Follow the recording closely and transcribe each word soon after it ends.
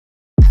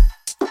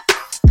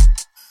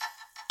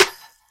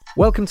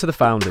Welcome to The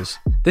Founders.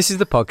 This is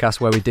the podcast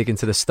where we dig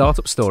into the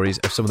startup stories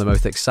of some of the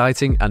most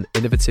exciting and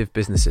innovative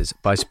businesses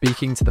by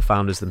speaking to the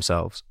founders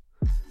themselves.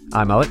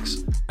 I'm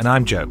Alex. And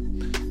I'm Joe.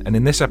 And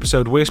in this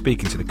episode, we're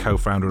speaking to the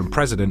co-founder and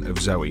president of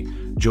Zoe,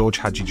 George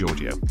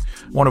Hadjigeorgiou.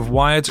 One of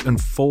Wired's and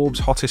Forbes'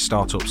 hottest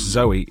startups,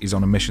 Zoe is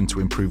on a mission to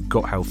improve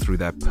gut health through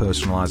their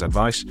personalised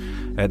advice.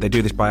 They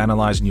do this by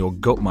analysing your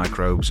gut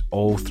microbes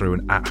all through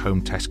an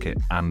at-home test kit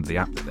and the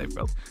app that they've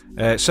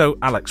built. So,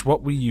 Alex,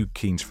 what were you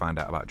keen to find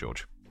out about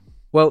George?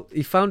 Well,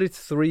 he founded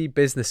 3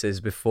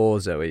 businesses before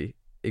Zoe,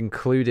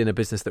 including a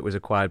business that was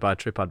acquired by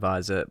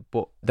TripAdvisor,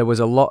 but there was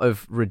a lot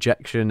of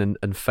rejection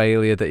and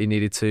failure that he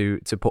needed to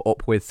put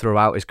up with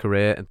throughout his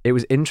career. It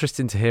was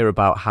interesting to hear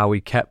about how he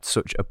kept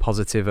such a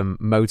positive and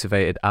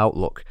motivated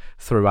outlook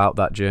throughout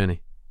that journey.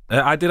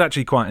 I did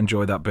actually quite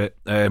enjoy that bit,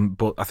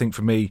 but I think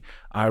for me,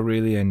 I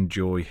really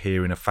enjoy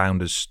hearing a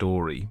founder's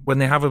story when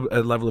they have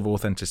a level of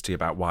authenticity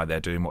about why they're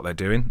doing what they're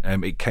doing.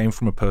 It came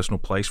from a personal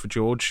place for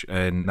George,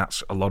 and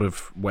that's a lot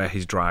of where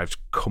his drive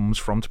comes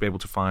from, to be able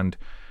to find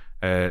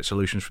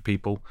solutions for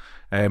people.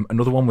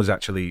 Another one was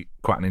actually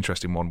quite an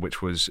interesting one,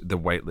 which was the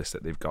wait list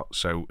that they've got.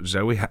 So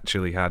Zoe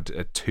actually had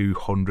a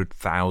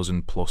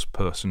 200,000 plus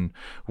person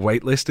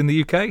wait list in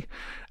the UK.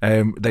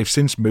 They've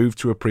since moved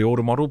to a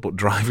pre-order model, but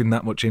driving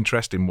that much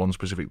interest in one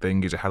specific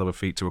thing is a hell of a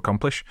feat to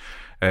accomplish.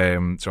 So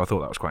I thought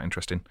that was quite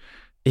interesting.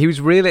 He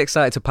was really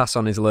excited to pass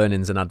on his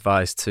learnings and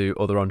advice to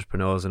other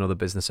entrepreneurs and other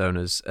business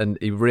owners, and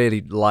he really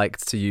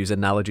liked to use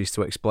analogies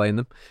to explain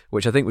them,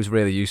 which I think was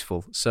really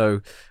useful. So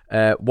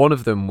one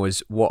of them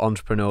was what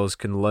entrepreneurs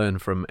can learn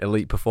from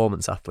elite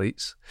performance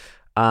athletes,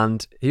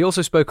 and he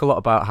also spoke a lot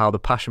about how the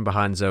passion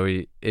behind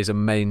Zoe is a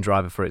main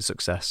driver for its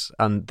success,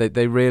 and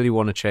they really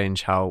want to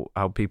change how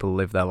people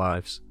live their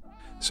lives.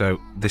 So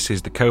this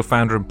is the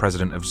co-founder and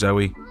president of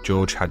Zoe,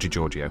 George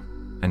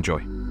Hadjigeorgiou.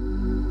 Enjoy.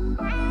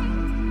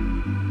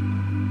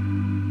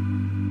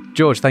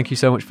 George, thank you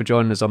so much for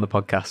joining us on the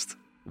podcast.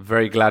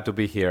 Very glad to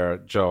be here,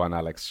 Joe and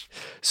Alex.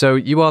 So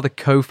you are the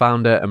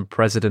co-founder and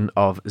president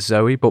of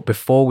Zoe, but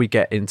before we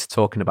get into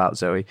talking about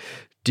Zoe,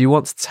 do you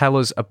want to tell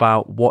us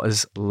about what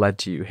has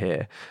led you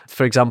here?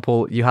 For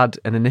example, you had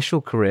an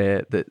initial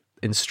career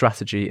in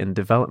strategy and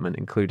development,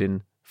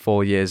 including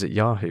 4 years at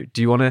Yahoo.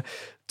 Do you want to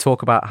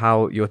talk about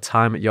how your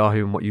time at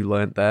Yahoo and what you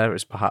learned there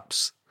has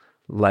perhaps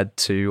led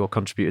to or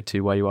contributed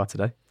to where you are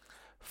today?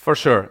 For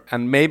sure.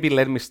 And maybe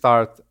let me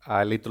start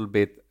a little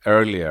bit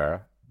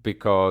earlier,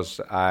 because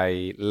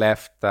I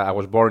left, I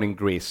was born in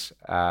Greece,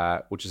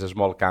 which is a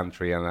small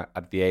country, and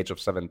at the age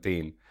of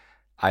 17,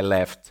 I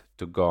left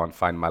to go and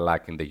find my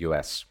luck in the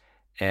US.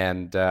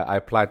 And I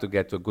applied to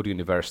get to a good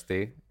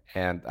university,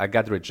 and I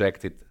got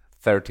rejected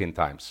 13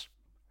 times.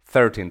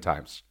 13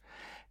 times.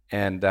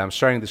 And I'm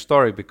sharing this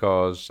story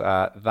because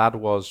that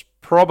was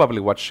probably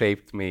what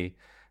shaped me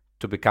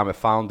to become a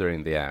founder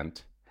in the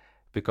end.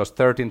 Because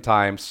 13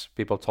 times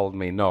people told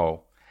me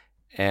no,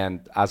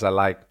 and as I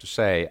like to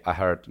say, I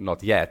heard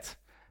not yet,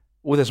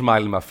 with a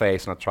smile in my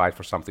face, and I tried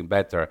for something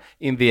better.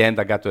 In the end,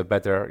 I got to a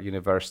better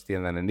university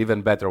and then an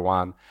even better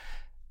one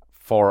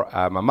for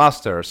my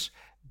master's.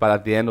 But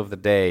at the end of the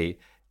day,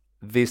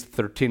 these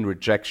 13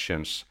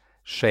 rejections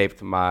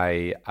shaped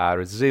my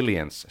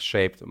resilience,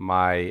 shaped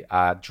my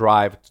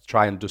drive to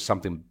try and do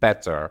something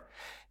better,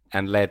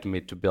 and led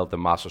me to build the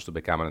muscles to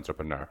become an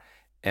entrepreneur.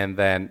 And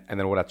then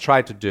what I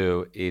tried to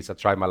do is I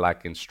tried my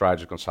luck in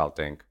strategy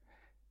consulting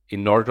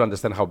in order to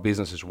understand how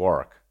businesses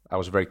work. I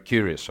was very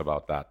curious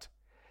about that.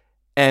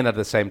 And at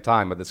the same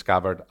time, I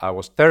discovered I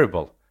was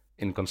terrible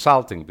in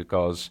consulting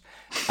because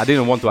I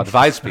didn't want to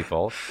advise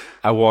people.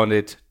 I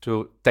wanted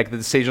to take the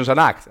decisions and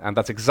act. And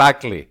that's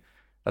exactly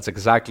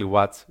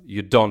what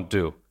you don't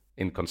do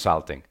in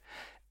consulting.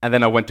 And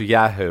then I went to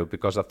Yahoo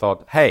because I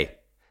thought, hey,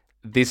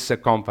 this is a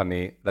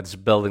company that is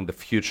building the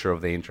future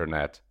of the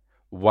internet.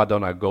 Why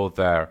don't I go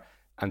there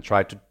and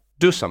try to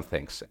do some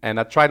things? And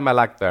I tried my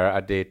luck there. I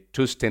did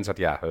 2 stints at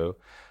Yahoo.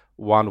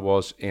 One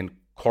was in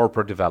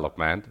corporate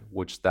development,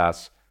 which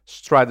does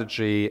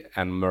strategy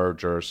and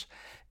mergers.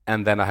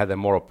 And then I had a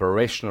more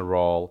operational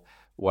role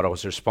where I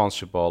was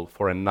responsible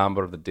for a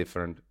number of the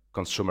different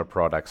consumer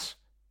products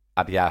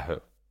at Yahoo.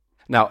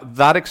 Now,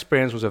 that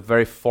experience was a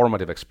very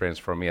formative experience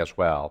for me as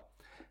well,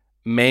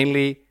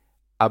 mainly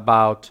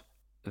about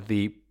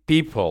the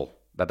people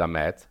that I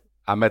met.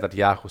 I met at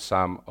Yahoo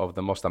some of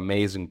the most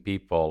amazing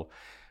people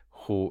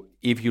who,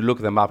 if you look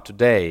them up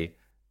today,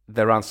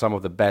 they run some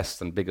of the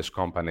best and biggest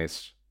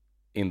companies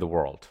in the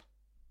world,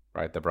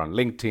 right? They've run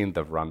LinkedIn,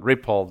 they've run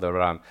Ripple, they've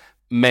run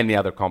many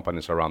other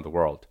companies around the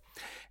world.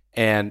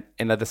 And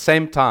at the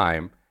same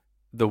time,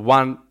 the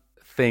one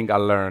thing I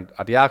learned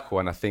at Yahoo,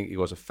 and I think it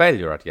was a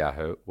failure at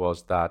Yahoo,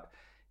 was that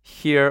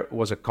here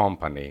was a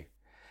company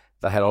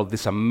that had all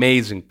these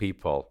amazing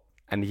people,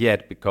 and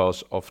yet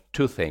because of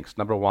 2 things.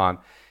 Number one,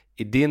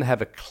 it didn't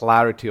have a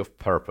clarity of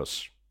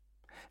purpose.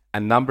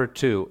 And number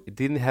 2, it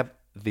didn't have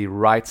the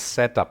right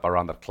setup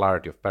around that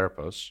clarity of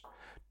purpose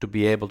to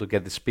be able to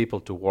get these people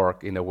to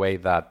work in a way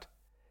that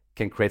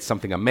can create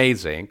something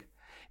amazing.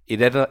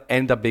 It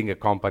ended up being a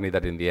company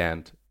that in the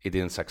end it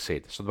didn't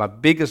succeed. So my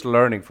biggest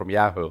learning from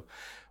Yahoo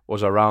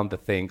was around the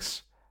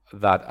things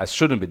that I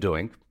shouldn't be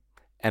doing,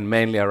 and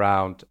mainly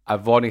around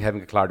avoiding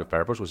having a clarity of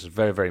purpose, which is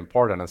very, very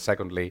important. And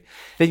secondly,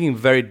 thinking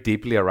very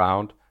deeply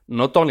around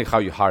not only how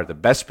you hire the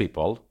best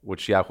people,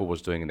 which Yahoo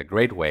was doing in a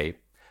great way,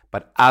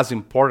 but as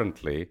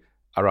importantly,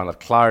 around the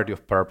clarity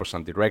of purpose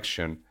and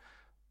direction,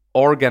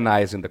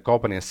 organizing the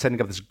company and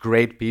setting up these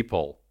great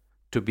people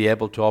to be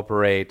able to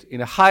operate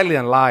in a highly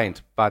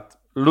aligned but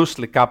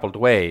loosely coupled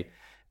way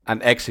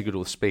and execute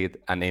with speed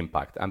and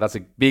impact. And that's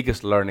the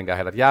biggest learning I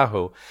had at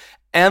Yahoo.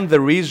 And the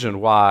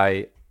reason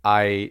why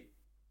I,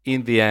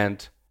 in the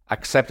end,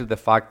 accepted the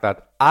fact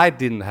that I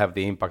didn't have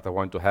the impact I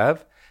wanted to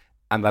have,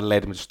 and that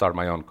led me to start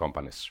my own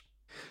companies.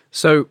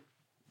 So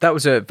that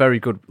was a very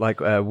good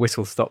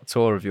whistle-stop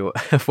tour of your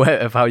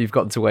of how you've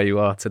gotten to where you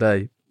are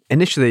today.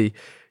 Initially,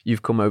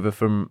 you've come over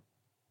from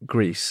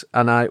Greece,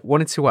 and I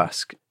wanted to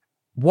ask,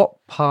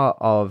 what part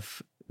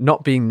of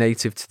not being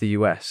native to the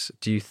US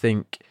do you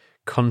think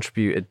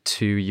contributed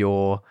to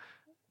your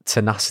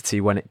tenacity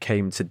when it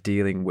came to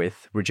dealing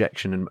with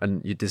rejection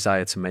and your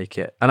desire to make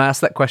it? And I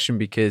ask that question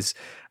because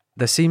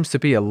there seems to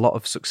be a lot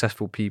of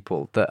successful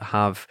people that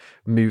have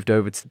moved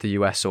over to the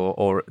US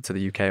or to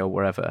the UK or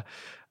wherever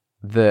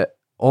that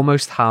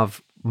almost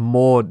have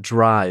more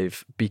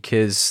drive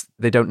because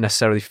they don't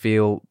necessarily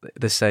feel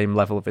the same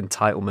level of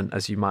entitlement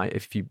as you might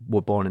if you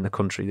were born in the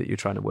country that you're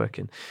trying to work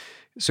in.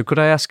 So could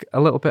I ask a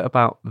little bit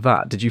about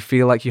that? Did you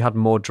feel like you had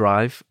more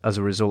drive as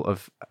a result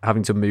of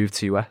having to move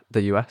to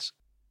the US?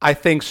 I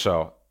think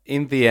so.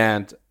 In the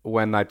end,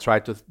 when I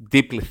tried to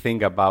deeply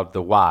think about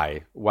the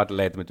why, what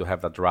led me to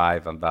have that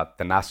drive and that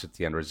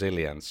tenacity and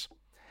resilience,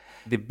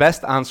 the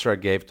best answer I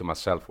gave to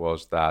myself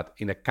was that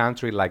in a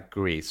country like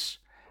Greece,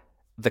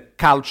 the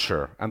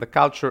culture, and the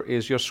culture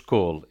is your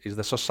school, is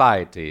the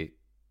society,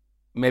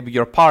 maybe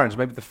your parents,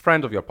 maybe the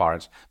friend of your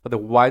parents, but the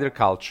wider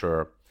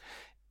culture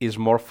is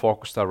more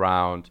focused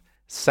around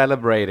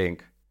celebrating,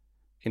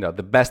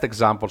 the best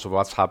examples of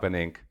what's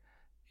happening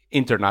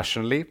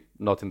internationally,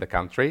 not in the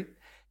country,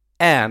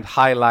 and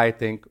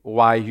highlighting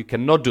why you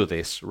cannot do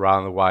this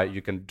rather than why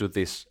you can do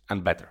this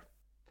and better.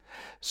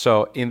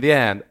 So in the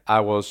end, I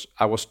was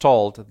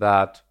told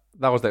that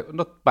was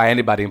not by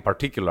anybody in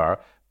particular,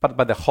 but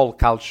by the whole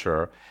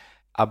culture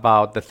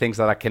about the things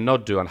that I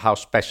cannot do and how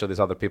special these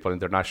other people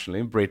internationally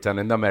in Britain,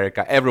 in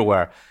America,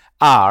 everywhere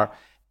are,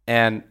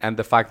 and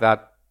the fact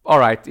that, all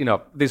right,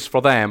 this is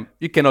for them,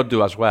 you cannot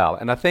do as well.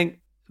 And I think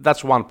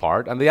that's one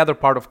part. And the other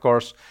part, of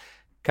course,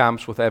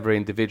 comes with every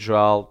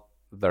individual,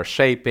 their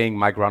shaping.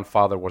 My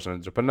grandfather was an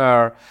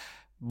entrepreneur,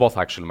 both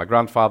actually my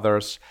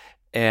grandfathers.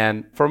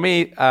 And for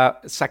me,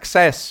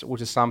 success,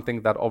 which is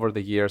something that over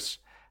the years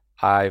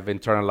I've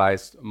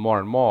internalized more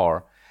and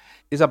more,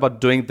 is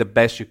about doing the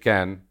best you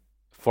can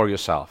for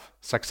yourself.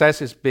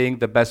 Success is being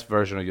the best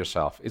version of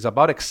yourself. It's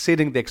about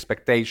exceeding the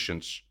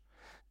expectations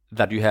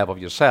that you have of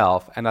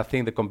yourself. And I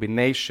think the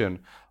combination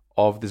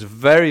of these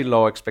very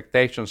low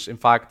expectations, in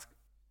fact,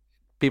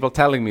 people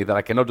telling me that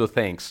I cannot do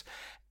things,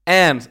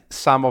 and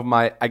some of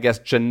my,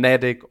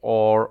 genetic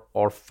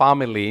or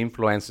family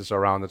influences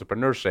around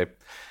entrepreneurship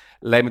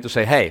led me to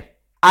say, hey,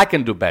 I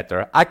can do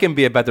better. I can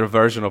be a better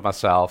version of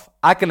myself.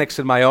 I can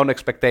exceed my own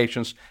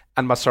expectations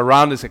and my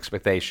surroundings'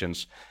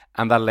 expectations.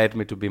 And that led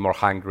me to be more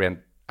hungry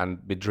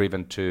and be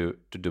driven to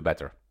do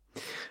better.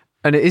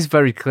 And it is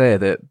very clear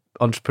that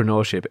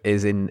entrepreneurship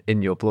is in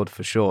your blood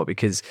for sure,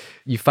 because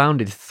you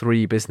founded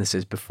 3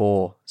 businesses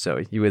before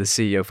Zoe. You were the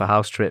CEO for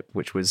House Trip,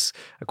 which was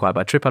acquired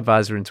by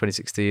TripAdvisor in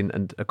 2016,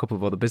 and a couple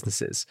of other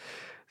businesses.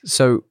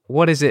 So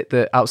what is it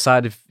that,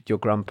 outside of your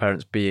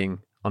grandparents being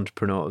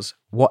entrepreneurs,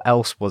 what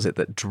else was it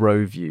that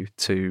drove you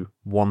to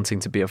wanting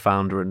to be a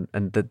founder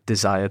and the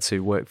desire to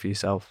work for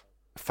yourself?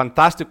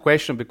 Fantastic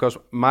question, because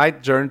my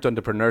journey to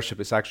entrepreneurship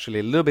is actually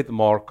a little bit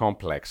more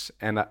complex.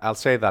 And I'll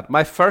say that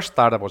my first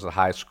startup was at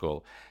high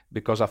school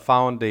because I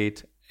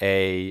founded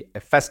a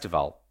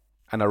festival,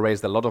 and I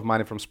raised a lot of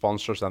money from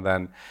sponsors, and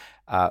then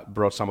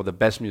brought some of the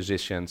best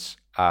musicians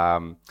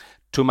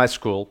to my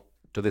school,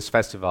 to this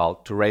festival,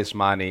 to raise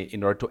money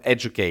in order to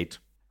educate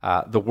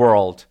the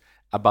world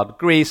about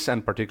Greece,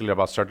 and particularly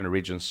about certain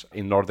regions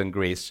in northern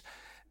Greece.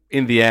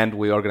 In the end,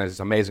 we organized this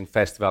amazing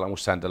festival, and we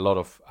sent a lot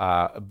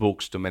of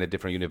books to many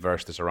different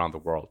universities around the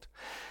world.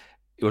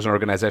 It was an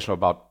organization of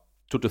about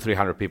 200 to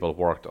 300 people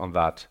worked on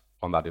that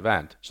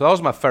event. So that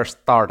was my first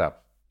startup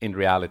in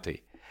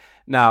reality.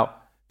 Now,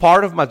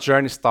 part of my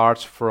journey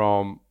starts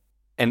from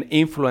an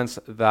influence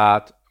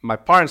that my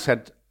parents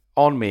had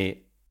on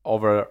me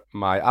over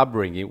my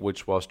upbringing,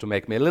 which was to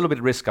make me a little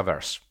bit risk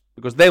averse,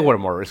 because they were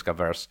more risk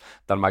averse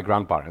than my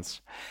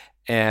grandparents.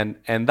 And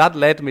that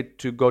led me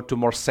to go to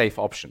more safe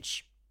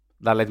options.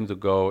 That led me to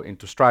go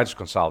into strategy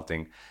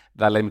consulting.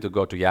 That led me to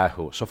go to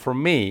Yahoo. So for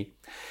me,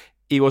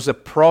 it was a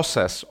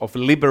process of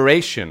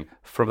liberation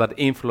from that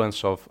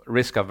influence of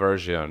risk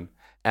aversion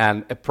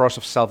and a process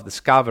of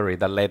self-discovery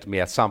that led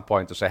me at some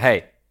point to say,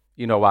 hey,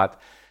 you know what?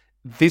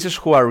 This is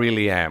who I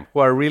really am.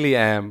 Who I really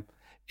am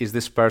is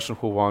this person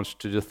who wants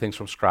to do things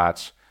from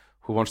scratch,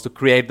 who wants to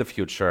create the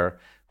future,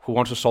 who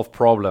wants to solve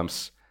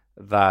problems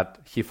that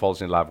he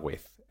falls in love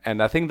with.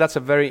 And I think that's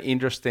a very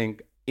interesting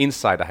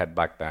insight I had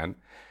back then,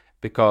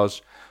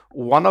 because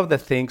one of the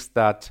things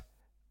that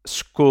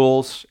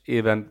schools,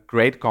 even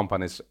great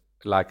companies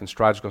like in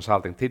strategy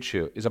consulting, teach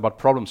you is about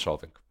problem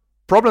solving.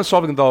 Problem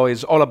solving, though,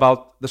 is all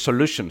about the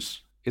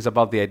solutions, is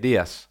about the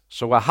ideas.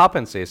 So what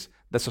happens is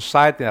the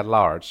society at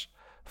large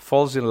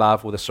falls in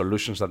love with the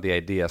solutions and the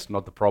ideas,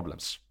 not the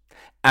problems.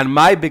 And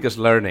my biggest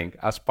learning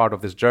as part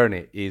of this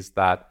journey is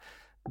that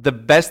the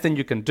best thing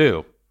you can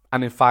do,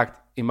 and in fact,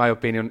 in my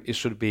opinion, it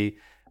should be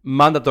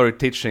mandatory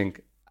teaching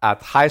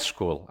at high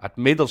school, at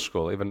middle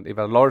school, even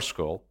lower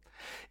school,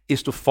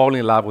 is to fall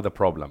in love with the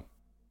problem.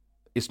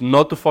 It's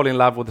not to fall in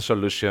love with the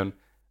solution,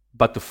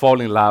 but to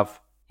fall in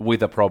love with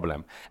the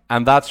problem.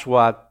 And that's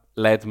what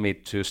led me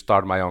to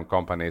start my own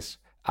companies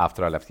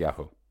after I left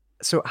Yahoo.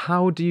 So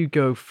how do you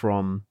go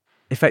from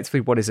effectively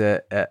what is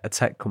a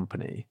tech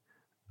company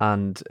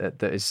and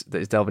that is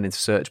delving into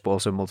search, but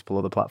also multiple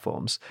other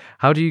platforms?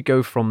 How do you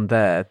go from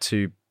there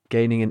to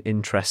gaining an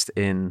interest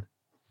in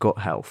gut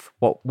health?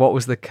 What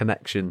was the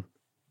connection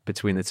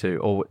between the two,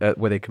 or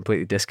were they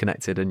completely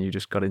disconnected and you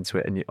just got into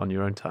it on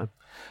your own time?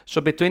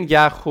 So between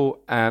Yahoo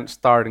and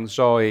starting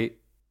Zoe,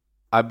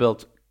 I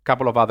built a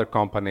couple of other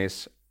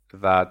companies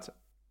that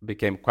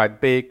became quite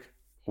big.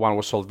 One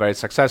was sold very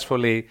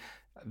successfully,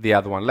 the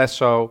other one less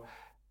so.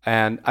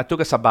 And I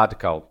took a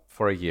sabbatical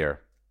for a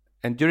year.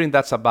 And during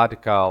that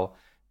sabbatical,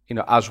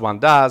 as one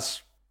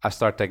does, I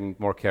started taking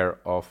more care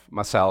of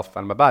myself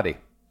and my body.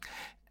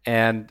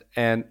 And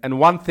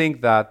one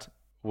thing that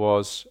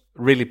was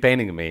really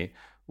paining me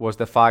was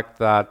the fact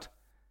that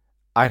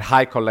I had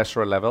high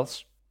cholesterol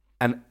levels,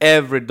 and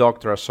every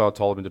doctor I saw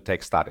told me to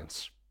take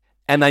statins.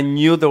 And I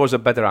knew there was a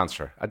better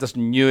answer. I just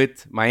knew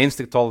it. My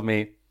instinct told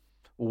me,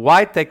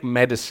 why take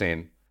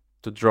medicine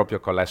to drop your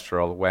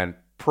cholesterol when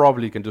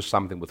probably you can do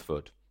something with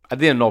food? I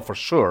didn't know for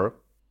sure,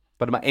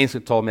 but my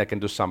instinct told me I can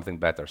do something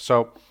better.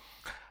 So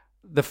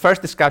the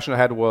first discussion I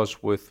had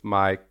was with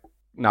my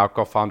now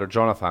co-founder,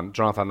 Jonathan.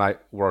 Jonathan and I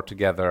worked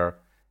together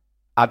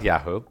at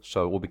Yahoo,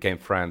 so we became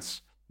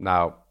friends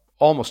now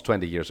almost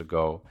 20 years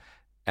ago,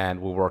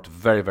 and we worked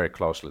very, very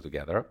closely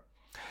together.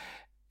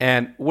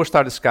 And we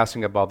started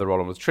discussing about the role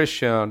of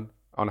nutrition,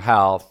 on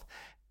health,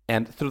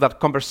 and through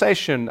that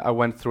conversation, I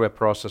went through a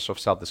process of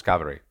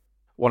self-discovery.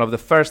 One of the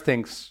first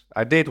things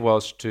I did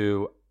was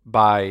to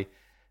buy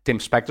Tim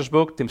Spector's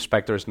book. Tim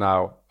Spector is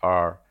now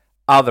our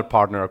other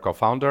partner,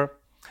 co-founder,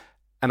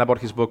 and I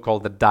bought his book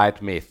called The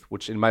Diet Myth,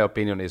 which in my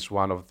opinion is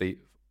one of the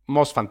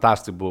most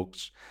fantastic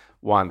books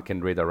one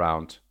can read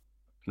around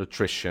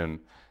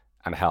nutrition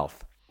and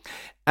health.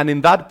 And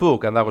in that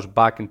book, and that was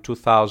back in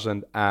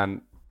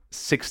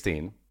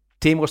 2016,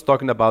 Tim was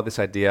talking about this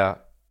idea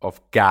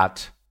of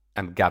gut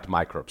and gut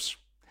microbes.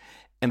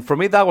 And for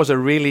me, that was a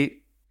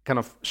really kind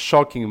of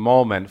shocking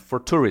moment for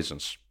two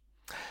reasons.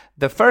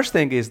 The first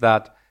thing is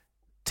that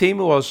Tim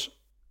was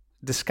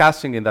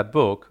discussing in that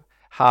book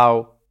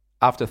how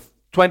after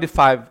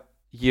 25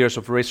 years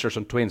of research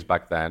on twins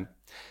back then,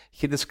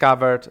 he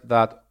discovered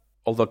that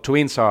although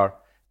twins are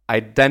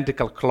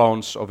identical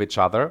clones of each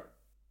other,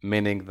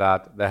 meaning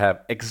that they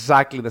have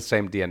exactly the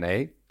same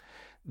DNA,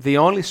 they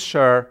only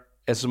share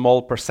a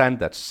small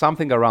percentage,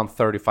 something around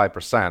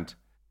 35%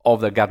 of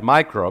the gut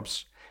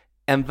microbes,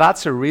 and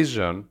that's a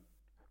reason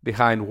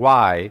behind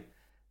why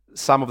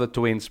some of the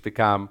twins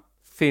become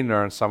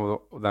thinner and some of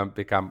them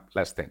become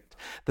less thin.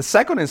 The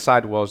second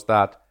insight was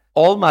that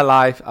all my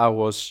life I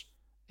was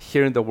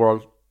hearing the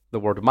word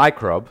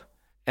microbe,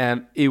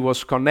 and it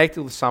was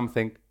connected with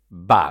something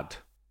bad.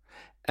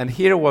 And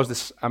here was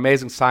this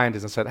amazing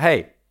scientist and said,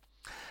 hey,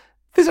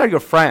 these are your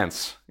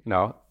friends,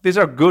 these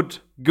are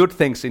good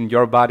things in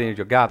your body and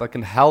your gut that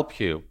can help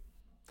you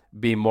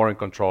be more in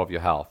control of your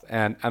health.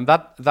 And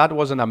that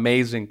was an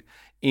amazing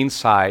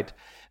insight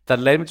that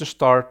led me to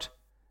start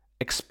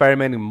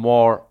experimenting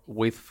more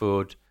with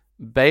food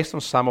based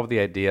on some of the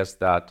ideas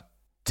that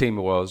Tim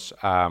was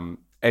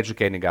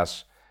educating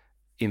us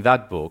in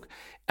that book.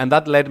 And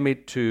that led me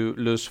to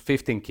lose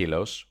 15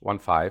 kilos,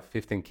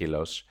 15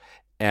 kilos,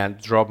 and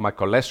drop my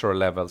cholesterol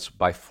levels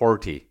by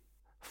 40%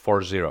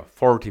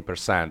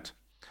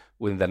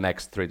 within the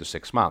next 3 to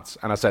 6 months.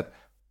 And I said,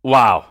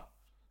 wow,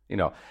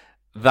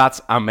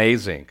 that's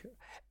amazing.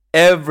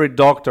 Every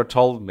doctor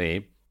told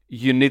me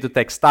you need to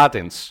take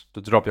statins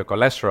to drop your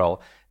cholesterol.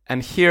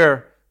 And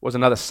here was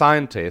another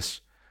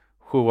scientist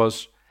who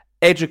was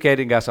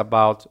educating us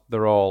about the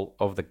role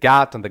of the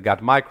gut and the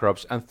gut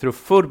microbes. And through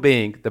food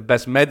being the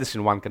best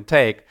medicine one can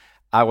take,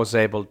 I was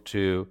able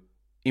to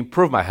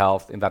improve my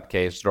health, in that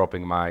case,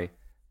 dropping my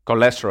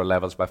cholesterol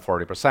levels by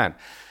 40%.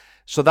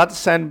 So that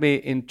sent me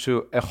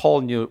into a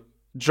whole new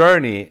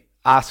journey,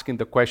 asking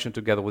the question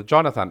together with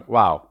Jonathan,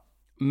 wow,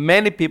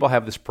 many people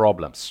have these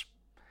problems.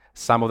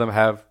 Some of them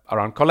have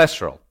around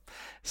cholesterol.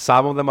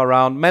 Some of them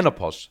around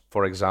menopause.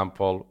 For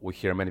example, we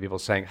hear many people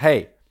saying,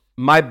 hey,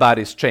 my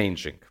body's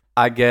changing.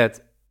 I get,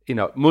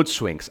 mood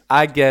swings.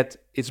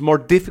 It's more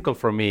difficult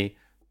for me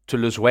to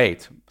lose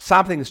weight.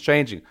 Something is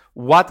changing.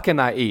 What can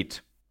I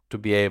eat to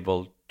be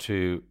able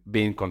to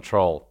be in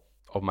control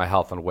of my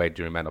health and weight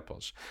during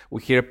menopause.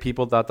 We hear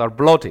people that are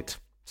bloated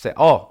say,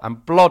 oh, I'm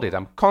bloated,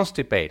 I'm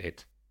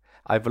constipated,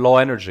 I have low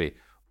energy.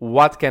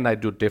 What can I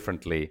do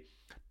differently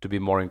to be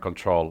more in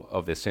control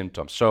of the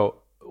symptoms?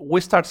 So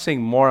we start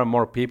seeing more and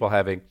more people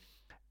having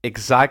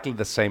exactly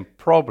the same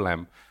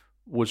problem,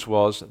 which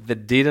was they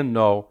didn't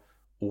know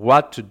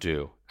what to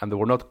do and they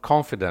were not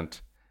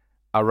confident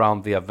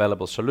around the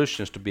available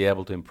solutions to be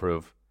able to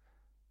improve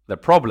the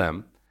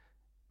problem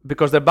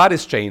because their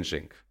body's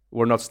changing.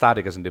 We're not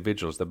static as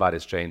individuals, the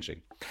body's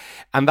changing.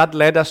 And that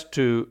led us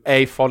to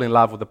A, fall in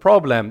love with the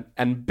problem,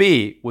 and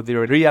B, with the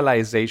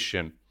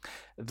realization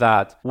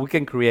that we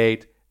can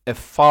create a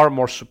far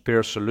more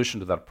superior solution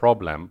to that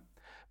problem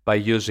by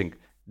using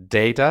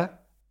data,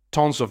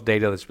 tons of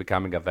data that's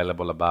becoming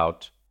available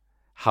about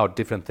how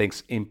different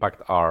things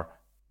impact our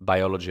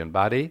biology and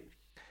body,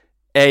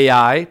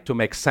 AI to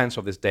make sense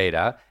of this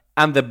data,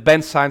 and the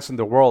best science in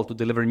the world to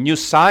deliver new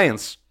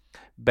science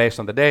based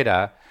on the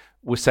data.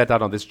 We set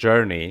out on this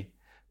journey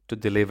to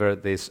deliver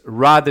this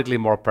radically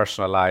more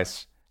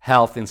personalized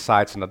health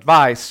insights and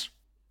advice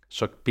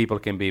so people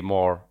can be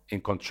more in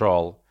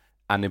control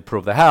and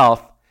improve their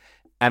health.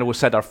 And we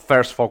said our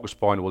first focus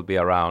point will be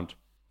around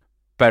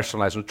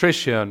personalized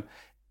nutrition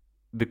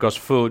because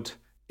food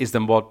is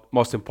the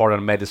most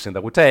important medicine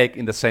that we take,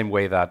 in the same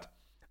way that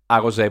I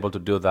was able to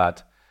do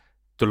that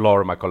to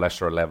lower my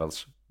cholesterol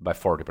levels by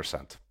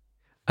 40%.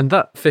 And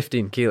that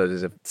 15 kilos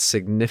is a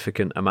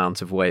significant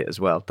amount of weight as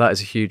well. That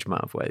is a huge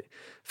amount of weight.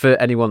 For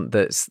anyone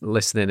that's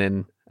listening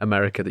in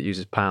America that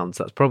uses pounds,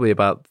 that's probably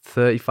about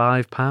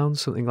 35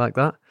 pounds, something like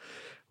that,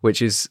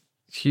 which is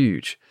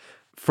huge.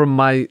 From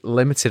my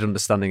limited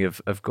understanding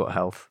of gut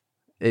health,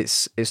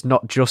 it's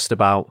not just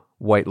about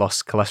weight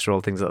loss,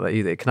 cholesterol, things like that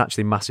either. It can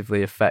actually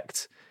massively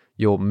affect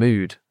your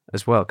mood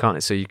as well, can't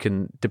it? So you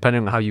can,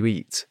 depending on how you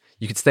eat,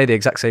 you could stay the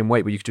exact same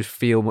weight, but you could just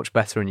feel much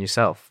better in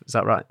yourself. Is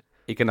that right?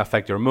 It can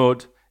affect your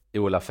mood. It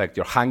will affect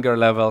your hunger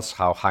levels,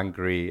 how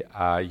hungry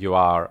you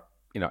are,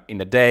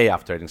 in a day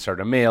after eating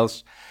certain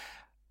meals.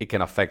 It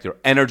can affect your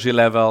energy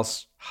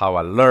levels, how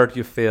alert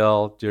you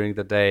feel during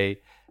the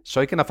day.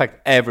 So it can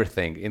affect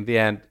everything. In the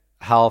end,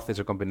 health is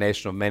a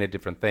combination of many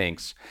different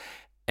things.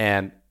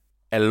 And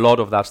a lot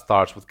of that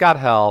starts with gut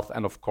health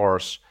and, of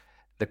course,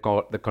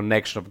 the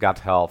connection of gut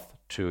health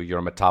to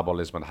your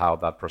metabolism and how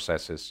that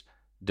processes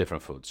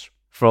different foods.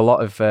 For a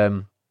lot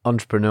of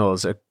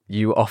entrepreneurs,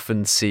 you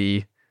often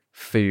see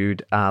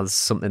food as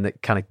something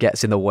that kind of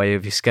gets in the way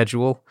of your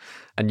schedule,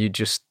 and you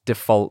just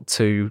default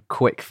to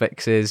quick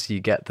fixes. You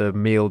get the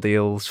meal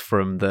deals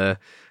from the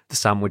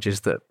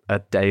sandwiches that are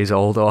days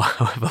old, or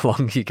however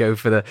long you go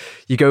for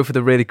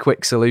the really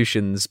quick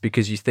solutions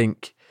because you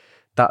think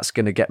that's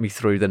going to get me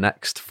through the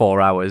next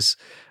 4 hours,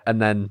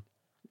 and then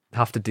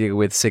have to deal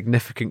with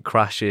significant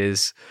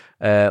crashes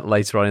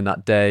later on in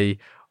that day,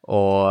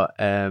 or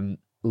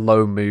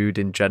low mood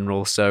in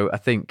general. So I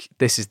think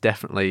this is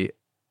definitely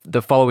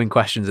the following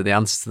questions, and the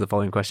answers to the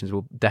following questions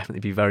will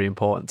definitely be very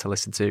important to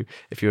listen to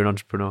if you're an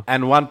entrepreneur.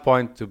 And one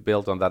point to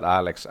build on that,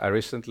 Alex, I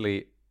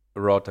recently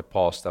wrote a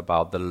post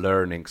about the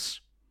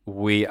learnings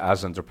we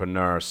as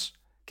entrepreneurs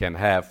can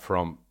have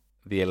from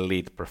the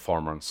elite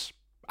performance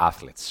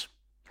athletes.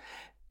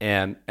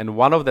 And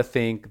one of the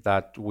things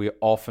that we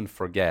often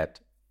forget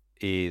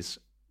is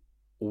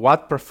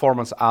what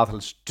performance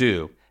athletes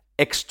do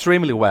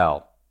extremely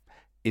well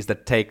is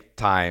that take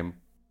time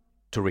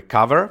to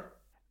recover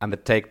and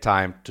that take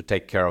time to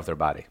take care of their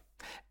body.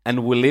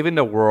 And we live in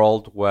a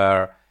world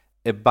where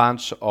a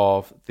bunch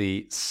of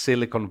the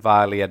Silicon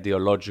Valley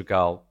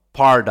ideological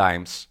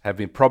paradigms have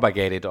been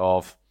propagated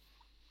of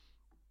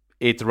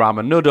eat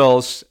ramen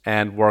noodles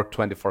and work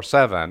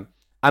 24/7.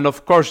 And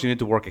of course, you need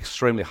to work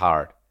extremely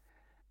hard.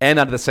 And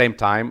at the same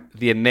time,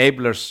 the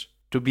enablers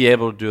to be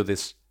able to do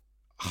this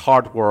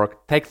hard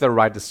work, take the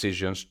right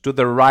decisions, do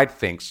the right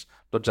things,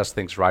 not just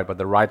things right, but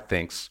the right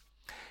things,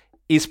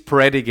 is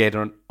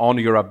predicated on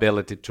your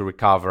ability to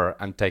recover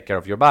and take care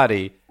of your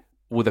body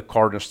with the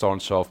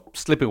cornerstones of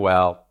sleeping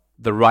well,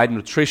 the right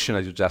nutrition,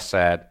 as you just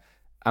said,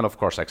 and of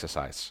course,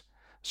 exercise.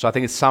 So I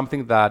think it's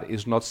something that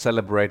is not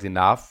celebrated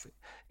enough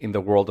in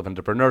the world of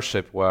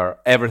entrepreneurship, where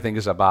everything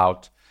is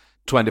about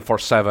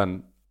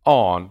 24/7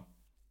 on.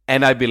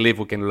 And I believe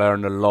we can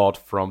learn a lot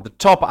from the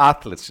top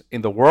athletes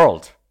in the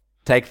world.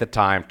 Take the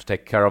time to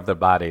take care of their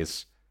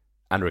bodies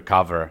and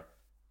recover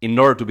in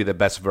order to be the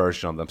best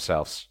version of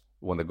themselves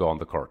when they go on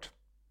the court.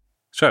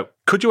 So,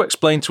 could you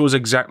explain to us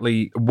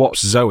exactly what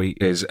Zoe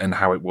is and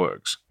how it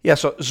works? Yeah,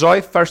 so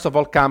Zoe, first of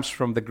all, comes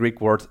from the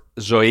Greek word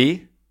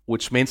zoe,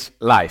 which means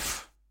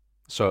life.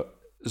 So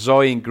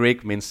Zoe in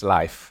Greek means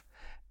life.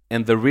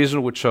 And the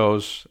reason we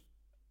chose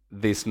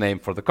this name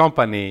for the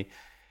company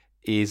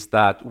is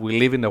that we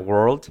live in a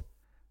world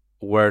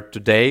where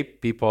today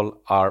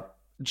people are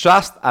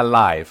just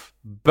alive,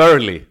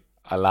 barely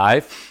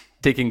alive,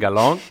 ticking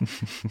along.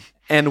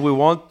 And we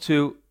want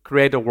to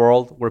create a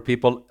world where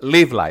people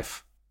live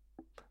life.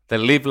 They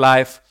live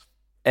life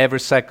every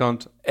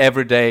second,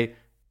 every day,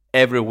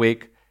 every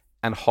week,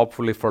 and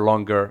hopefully for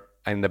longer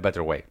and in a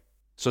better way.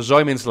 So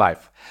Zoe means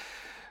life.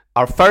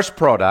 Our first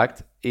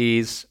product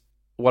is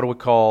what we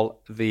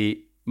call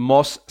the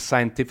most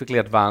scientifically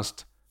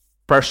advanced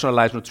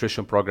personalized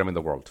nutrition program in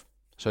the world.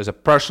 So it's a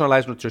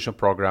personalized nutrition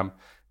program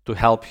to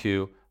help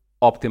you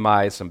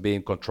optimize and be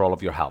in control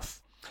of your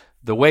health.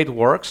 The way it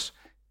works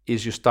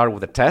is you start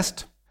with a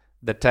test.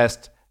 The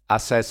test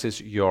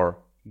assesses your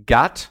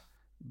gut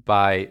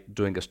by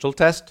doing a stool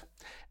test,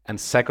 and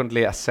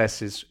secondly,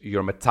 assesses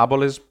your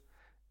metabolism.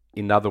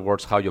 In other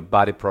words, how your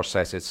body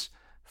processes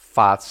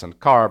fats and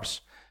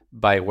carbs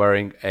by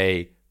wearing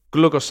a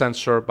glucose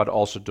sensor, but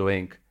also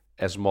doing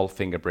a small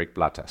finger prick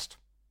blood test.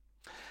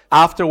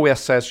 After we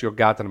assess your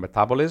gut and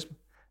metabolism,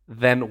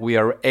 then we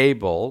are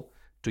able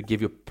to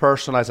give you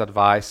personalized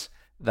advice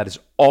that is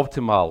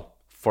optimal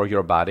for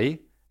your body.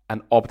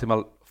 And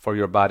optimal for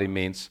your body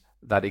means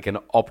that it can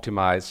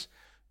optimize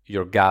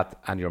your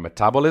gut and your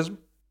metabolism.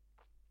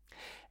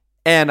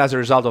 And as a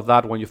result of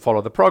that, when you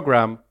follow the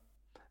program,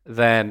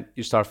 then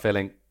you start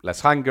feeling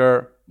less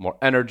hunger, more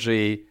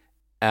energy,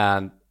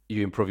 and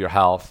you improve your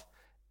health,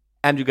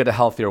 and you get a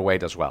healthier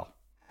weight as well.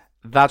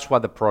 That's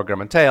what the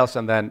program entails.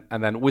 And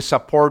then we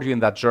support you in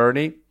that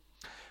journey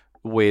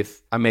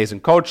with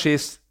amazing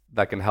coaches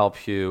that can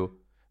help you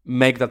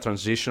make that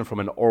transition from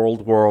an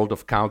old world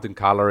of counting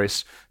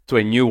calories to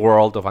a new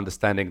world of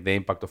understanding the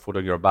impact of food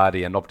on your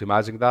body and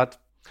optimizing that.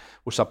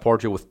 We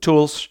support you with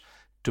tools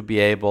to be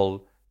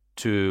able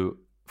to,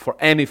 for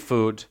any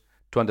food,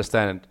 to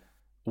understand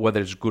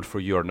whether it's good for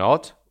you or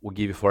not. We'll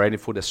give you for any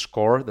food a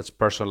score that's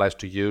personalized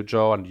to you,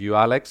 Joe, and you,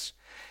 Alex.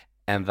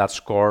 And that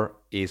score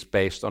is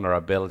based on our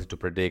ability to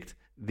predict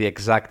the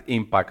exact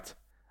impact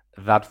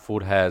that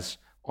food has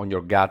on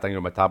your gut and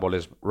your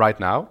metabolism right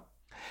now.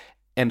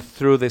 And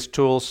through these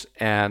tools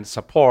and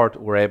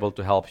support, we're able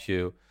to help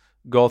you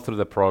go through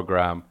the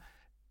program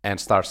and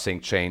start seeing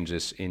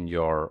changes in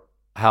your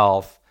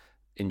health,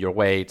 in your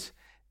weight.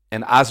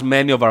 And as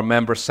many of our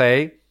members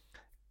say,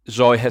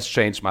 Zoe has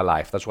changed my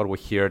life. That's what we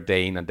hear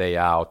day in and day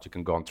out. You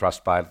can go on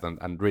Trustpilot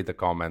and read the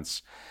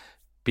comments.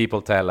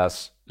 People tell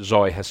us,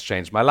 Zoe has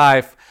changed my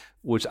life,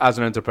 which as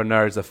an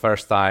entrepreneur is the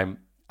first time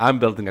I'm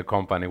building a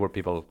company where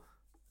people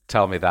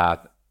tell me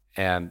that.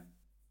 And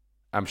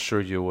I'm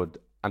sure you would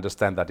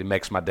understand that it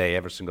makes my day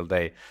every single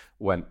day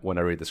when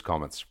I read these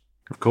comments.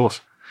 Of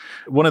course.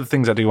 One of the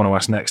things I do want to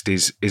ask next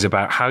is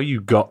about how you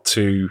got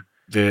to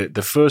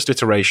the first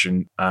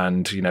iteration,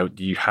 and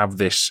you have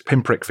this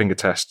pinprick finger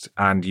test,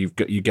 and you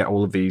get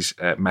all of these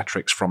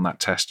metrics from that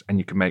test, and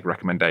you can make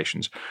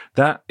recommendations.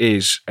 That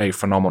is a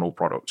phenomenal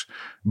product,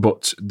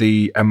 but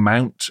the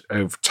amount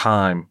of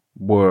time,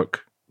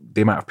 work,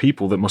 the amount of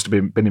people that must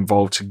have been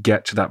involved to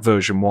get to that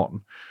version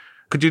 1.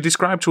 Could you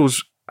describe to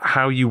us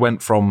how you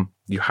went from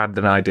you had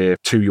an idea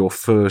to your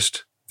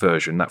first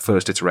version, that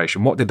first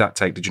iteration? What did that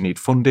take? Did you need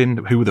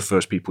funding? Who were the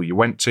first people you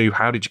went to?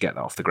 How did you get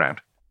that off the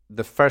ground?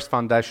 The first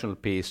foundational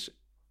piece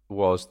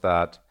was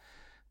that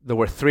there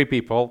were 3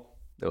 people.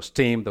 There was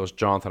Tim, there was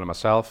Jonathan, and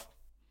myself.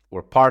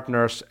 We're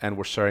partners, and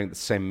we're sharing the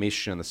same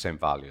mission and the same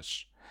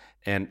values.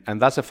 And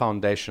that's a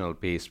foundational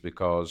piece,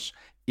 because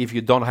if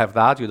you don't have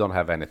that, you don't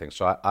have anything.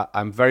 So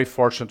I'm very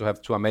fortunate to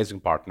have 2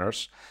 amazing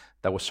partners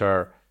that will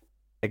share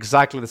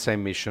exactly the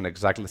same mission,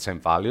 exactly the same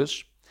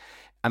values.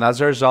 And as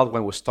a result,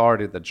 when we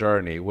started the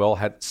journey, we all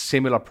had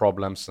similar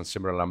problems and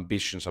similar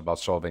ambitions about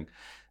solving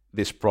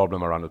this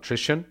problem around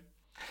nutrition.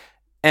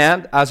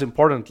 And as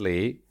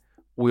importantly,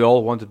 we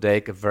all want to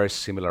take a very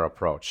similar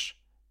approach.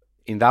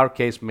 In our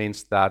case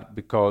means that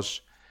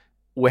because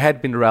we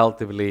had been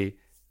relatively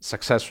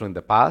successful in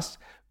the past,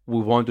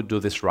 we want to do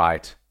this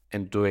right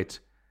and do it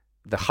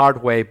the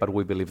hard way, but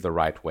we believe the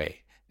right way.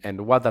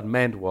 And what that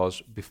meant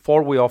was,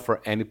 before we offer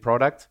any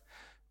product,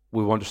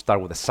 we want to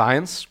start with the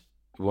science.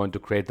 We want to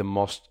create the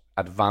most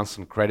advanced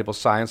and credible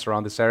science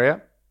around this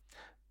area,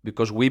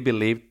 because we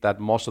believe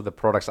that most of the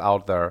products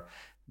out there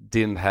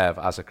didn't have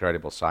as a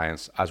credible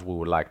science as we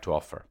would like to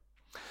offer.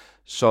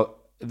 So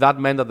that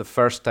meant that the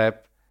first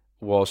step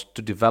was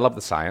to develop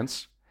the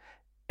science.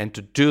 And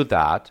to do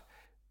that,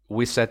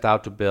 we set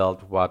out to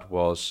build what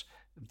was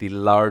the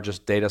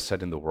largest data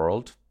set in the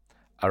world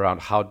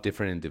around how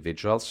different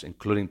individuals,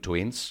 including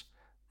twins,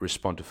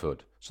 respond to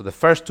food. So the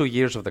first 2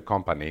 years of the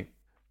company,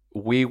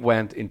 we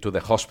went into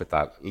the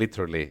hospital,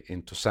 literally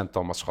into St.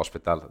 Thomas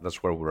Hospital.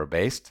 That's where we were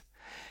based.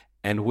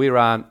 And we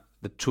ran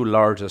the 2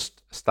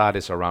 largest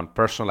studies around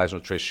personalized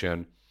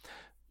nutrition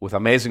with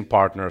amazing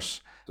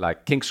partners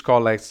like King's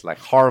College, like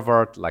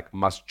Harvard, like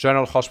Mass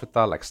General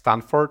Hospital, like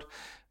Stanford.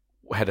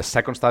 We had a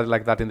second study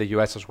like that in the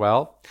US as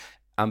well.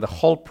 And the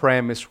whole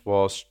premise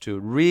was to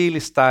really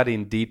study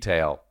in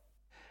detail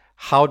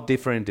how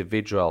different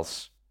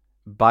individuals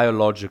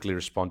biologically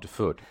respond to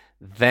food.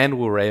 Then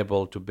we were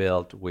able to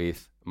build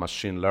with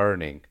machine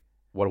learning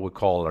what we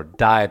call our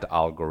diet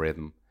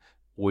algorithm,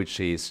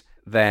 which is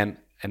then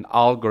an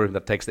algorithm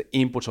that takes the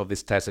inputs of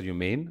this test that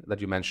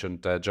you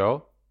mentioned,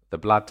 Joe, the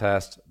blood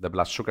test, the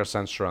blood sugar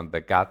sensor, and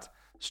the gut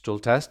stool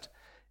test.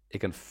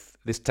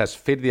 This test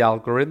fit the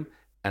algorithm,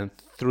 and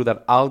through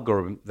that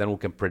algorithm, then we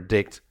can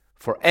predict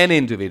for any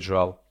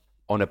individual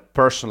on a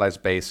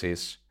personalized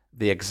basis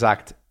the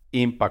exact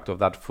impact of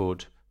that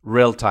food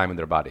real time in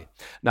their body.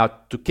 Now,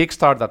 to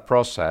kickstart that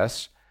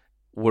process,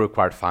 we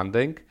required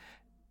funding.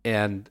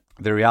 And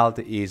the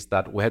reality is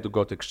that we had to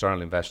go to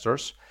external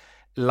investors.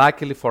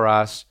 Luckily for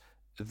us,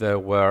 there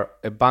were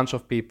a bunch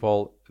of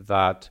people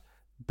that,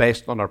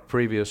 based on our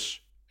previous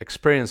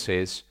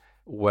experiences,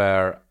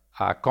 were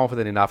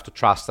confident enough to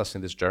trust us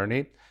in this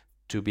journey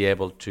to be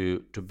able to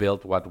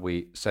build what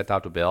we set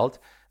out to build.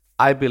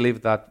 I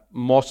believe that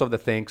most of the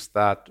things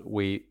that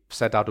we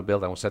set out to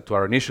build and we said to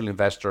our initial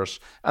investors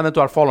and then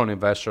to our following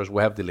investors,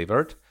 we have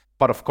delivered.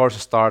 But of course, it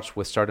starts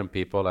with certain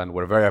people, and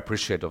we're very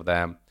appreciative of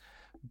them,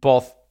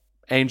 both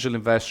angel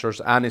investors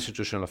and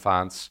institutional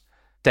funds,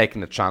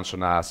 taking a chance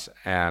on us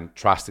and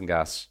trusting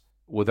us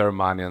with their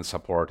money and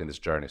support in this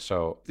journey.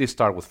 So this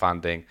started with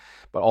funding,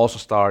 but also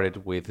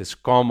started with this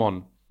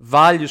common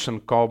values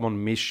and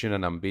common mission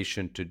and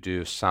ambition to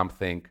do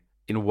something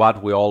in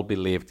what we all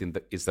believed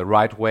is the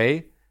right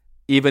way,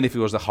 even if it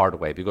was the hard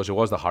way. Because it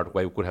was the hard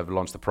way, we could have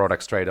launched the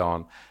product straight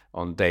on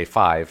day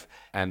 5,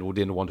 and we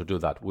didn't want to do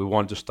that. We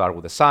wanted to start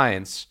with the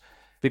science,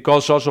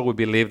 because also we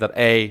believe that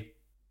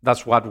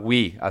that's what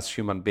we as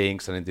human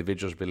beings and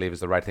individuals believe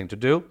is the right thing to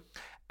do.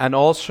 And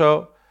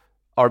also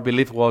our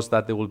belief was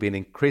that there will be an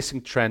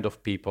increasing trend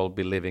of people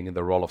believing in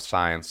the role of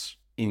science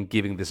in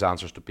giving these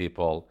answers to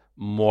people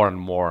more and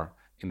more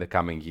in the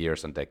coming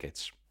years and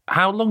decades.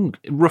 How long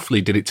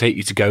roughly did it take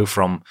you to go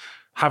from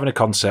having a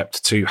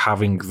concept to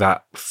having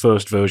that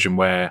first version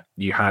where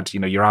you had,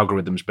 your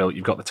algorithms built,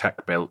 you've got the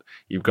tech built,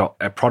 you've got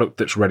a product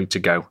that's ready to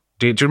go?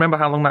 Do you remember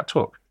how long that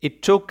took?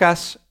 It took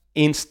us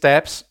in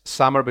steps,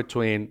 somewhere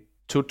between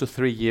 2 to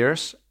 3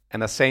 years,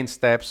 and I say in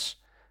steps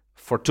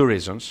for 2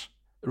 reasons.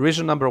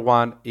 Reason number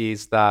 1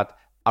 is that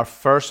our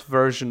first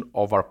version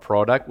of our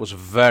product was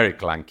very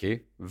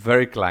clunky,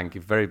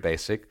 very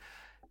basic,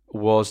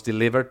 was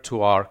delivered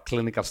to our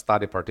clinical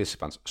study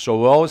participants. So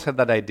we always had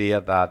that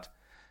idea that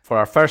for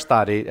our first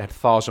study, it had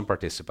 1,000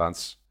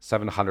 participants,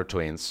 700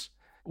 twins.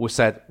 We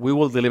said we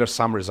will deliver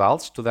some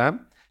results to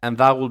them, and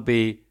that will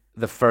be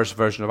the first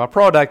version of our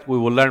product. We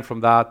will learn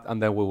from that,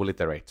 and then we will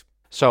iterate.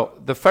 So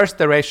the first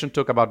iteration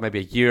took about maybe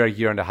a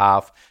year and a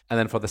half, and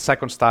then for the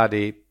second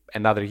study,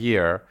 another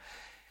year.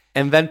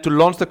 And then to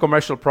launch the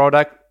commercial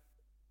product,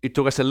 it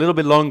took us a little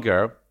bit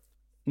longer,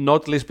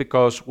 not least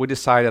because we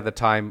decided at the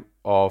time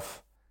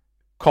of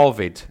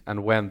COVID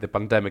and when the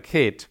pandemic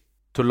hit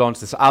to launch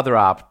this other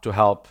app to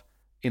help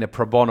in a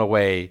pro bono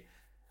way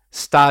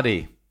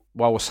study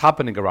what was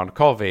happening around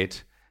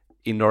COVID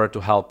in order to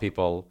help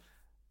people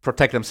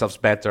protect themselves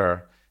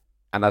better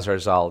and as a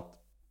result,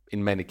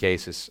 in many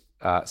cases,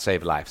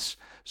 save lives.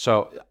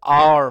 So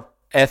our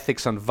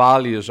ethics and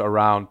values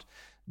around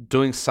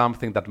doing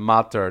something that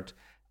mattered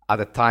at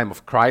a time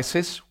of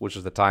crisis, which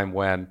was the time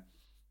when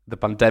the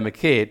pandemic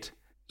hit,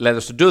 led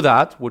us to do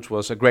that, which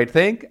was a great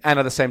thing, and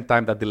at the same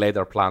time that delayed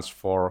our plans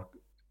for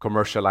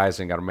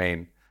commercializing our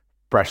main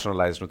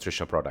personalized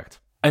nutrition product.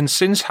 And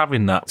since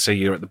having that, so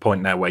you're at the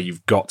point now where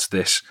you've got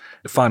this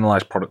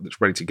finalized product that's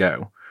ready to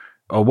go,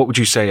 or what would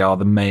you say are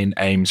the main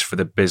aims for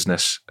the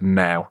business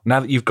now?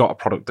 Now that you've got a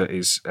product that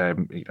is,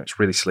 it's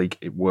really sleek,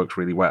 it works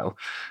really well.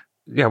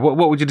 Yeah,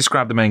 what would you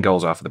describe the main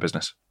goals are for the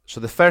business? So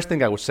the first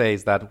thing I would say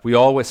is that we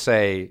always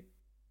say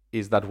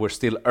is that we're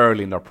still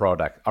early in our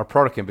product. Our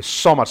product can be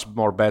so much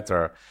more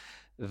better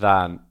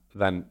than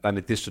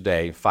it is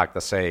today. In fact, I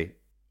say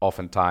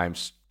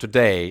oftentimes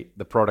today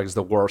the product is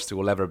the worst it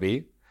will ever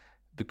be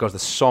because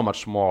there's so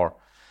much more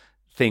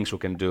things we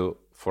can do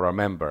for our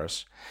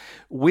members.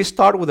 We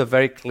start with a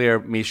very clear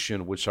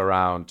mission, which is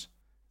around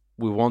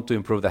we want to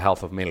improve the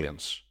health of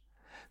millions.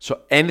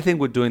 So anything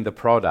we do in the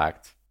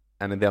product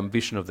and in the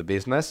ambition of the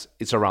business,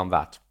 it's around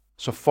that.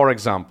 So for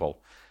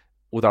example,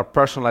 with our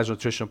personalized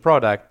nutrition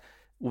product,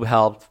 we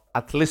helped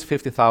at least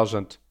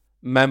 50,000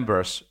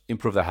 members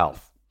improve their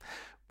health.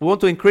 We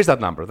want to increase that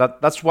number.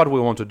 That's what we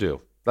want to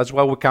do. That's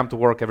why we come to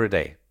work every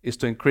day, is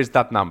to increase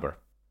that number.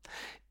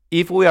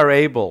 If we are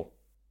able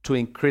to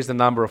increase the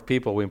number of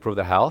people who improve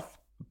their health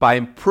by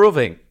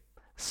improving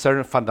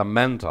certain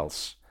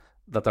fundamentals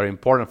that are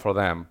important for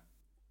them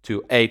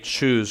to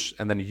choose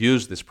and then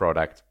use this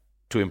product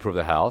to improve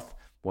their health,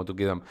 we want to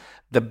give them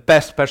the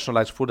best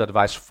personalized food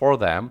advice for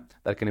them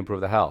that can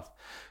improve their health.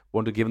 We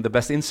want to give them the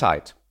best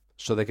insight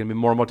so they can be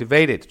more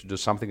motivated to do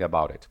something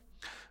about it.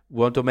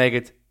 We want to make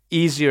it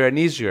easier and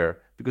easier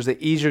because the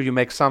easier you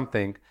make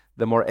something,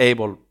 the more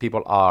able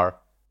people are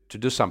to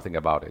do something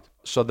about it.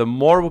 So the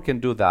more we can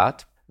do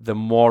that, the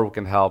more we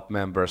can help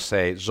members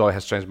say, Zoe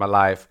has changed my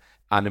life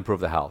and improve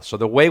the health. So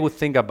the way we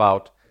think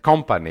about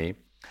company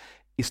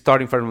is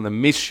starting from the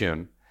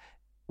mission,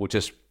 which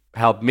is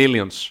help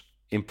millions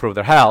improve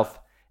their health,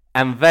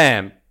 and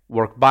then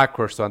work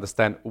backwards to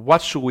understand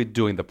what should we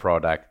do in the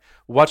product,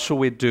 what should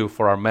we do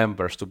for our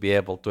members to be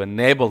able to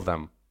enable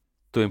them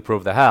to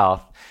improve their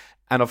health,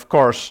 and of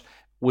course,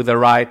 with the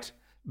right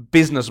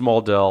business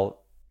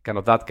model,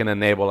 that can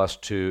enable us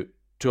to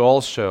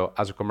also,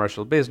 as a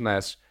commercial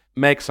business,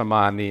 make some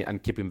money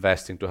and keep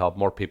investing to help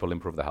more people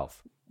improve their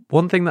health.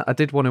 One thing that I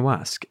did want to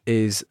ask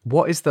is,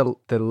 what is the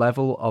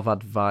level of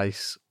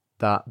advice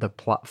that the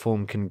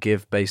platform can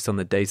give based on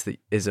the data that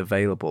is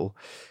available.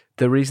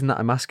 The reason that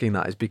I'm asking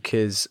that is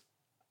because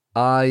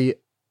I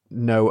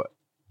know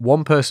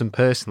one person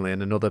personally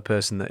and another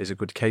person that is a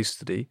good case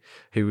study,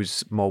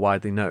 who's more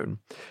widely known,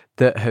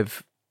 that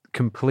have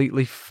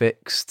completely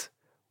fixed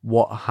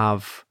what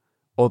have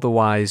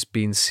otherwise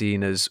been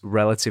seen as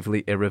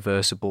relatively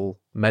irreversible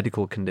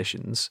medical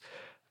conditions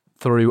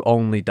through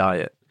only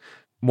diet.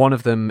 One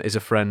of them is a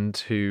friend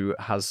who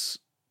has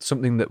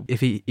something that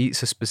if he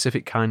eats a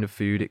specific kind of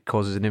food, it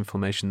causes an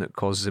inflammation that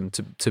causes him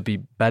to be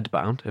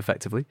bedbound,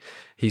 effectively.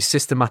 He's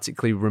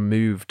systematically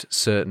removed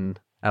certain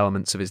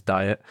elements of his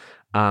diet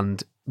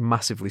and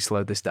massively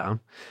slowed this down.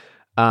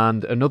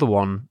 And another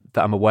one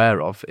that I'm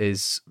aware of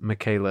is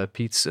Michaela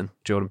Peterson,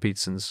 Jordan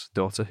Peterson's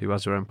daughter, who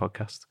has her own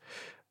podcast,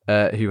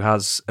 who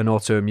has an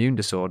autoimmune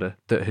disorder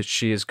that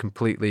she has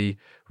completely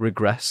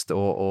regressed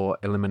or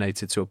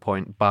eliminated to a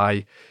point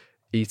by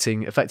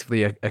eating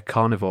effectively a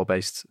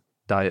carnivore-based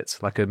diet,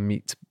 like a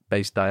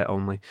meat-based diet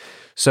only.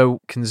 So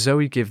can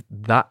Zoe give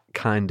that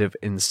kind of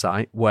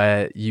insight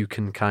where you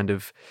can kind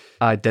of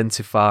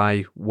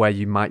identify where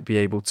you might be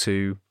able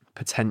to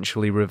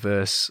potentially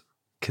reverse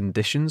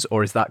conditions,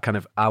 or is that kind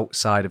of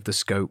outside of the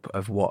scope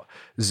of what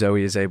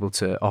Zoe is able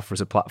to offer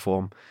as a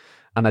platform?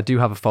 And I do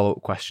have a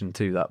follow-up question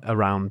to that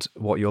around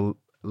what you're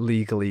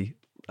legally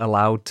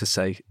allowed to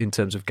say in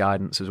terms of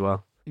guidance as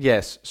well.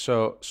 Yes,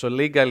 so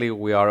legally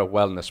we are a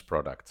wellness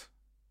product.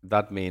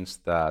 That means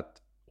that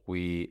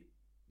we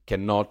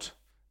cannot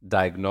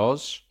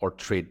diagnose or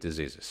treat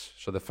diseases.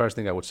 So the first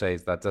thing I would say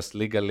is that that's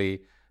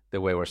legally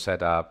the way we're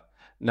set up.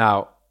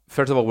 Now,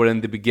 first of all, we're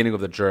in the beginning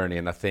of the journey,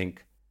 and I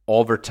think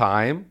over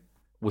time,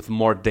 with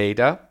more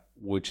data,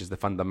 which is the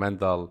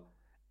fundamental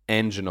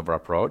engine of our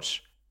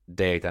approach,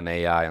 data and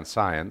AI and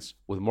science,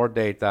 with more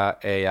data,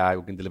 AI,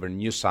 we can deliver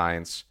new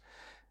science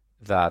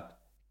that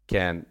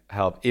can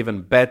help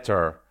even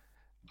better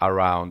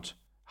around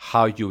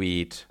how you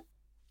eat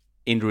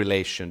in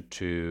relation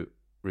to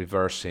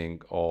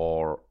reversing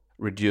or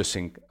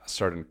reducing a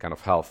certain kind of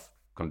health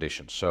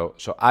conditions. So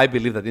I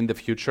believe that in the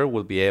future,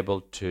 we'll be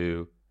able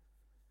to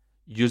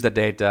use the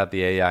data,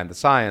 the AI, and the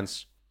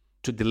science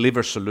to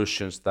deliver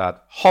solutions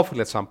that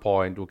hopefully at some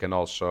point we can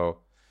also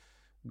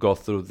go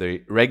through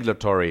the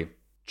regulatory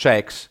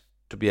checks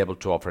to be able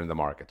to offer in the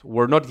market.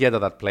 We're not yet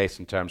at that place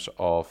in terms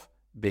of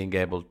being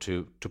able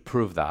to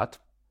prove that.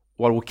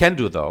 What we can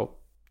do, though,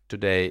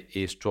 today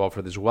is to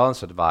offer this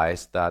wellness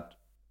advice that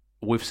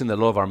we've seen a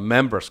lot of our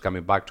members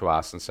coming back to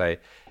us and say,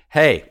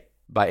 hey,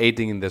 by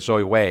eating in the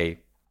Zoe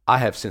way, I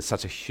have seen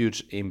such a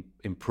huge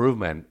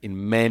improvement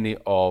in many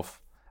of,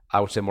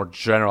 I would say, more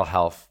general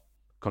health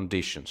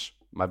conditions.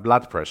 My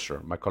blood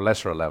pressure, my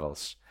cholesterol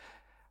levels,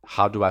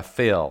 how do I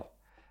feel,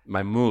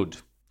 my mood.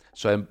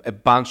 So a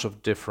bunch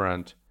of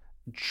different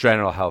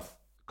general health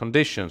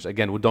conditions.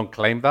 Again, we don't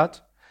claim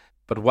that,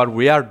 but what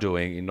we are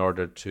doing in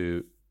order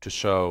to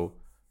show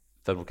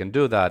that we can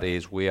do that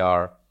is we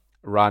are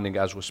running,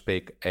 as we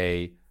speak,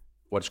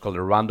 what's called a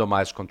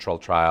randomized control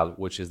trial,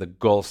 which is the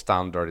gold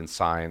standard in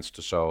science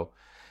to show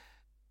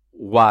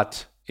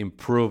what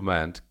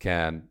improvement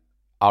can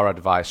our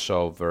advice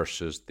show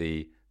versus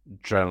the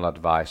general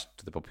advice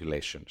to the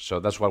population. So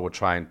that's what we're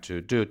trying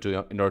to do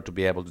in order to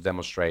be able to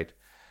demonstrate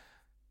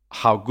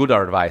how good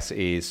our advice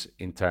is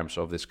in terms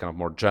of this kind of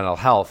more general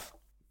health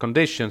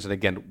conditions. And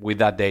again, with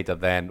that data,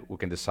 then we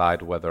can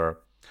decide whether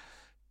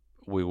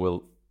we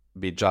will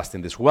be just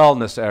in this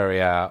wellness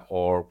area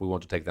or we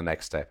want to take the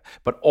next step.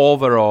 But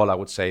overall, I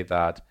would say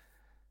that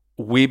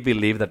we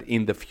believe that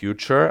in the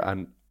future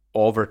and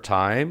over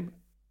time,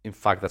 in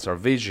fact, that's our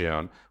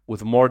vision,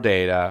 with more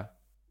data,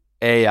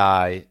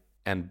 AI,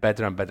 and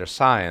better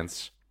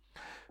science,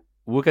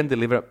 we can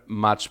deliver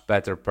much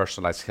better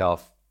personalized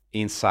health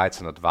insights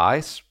and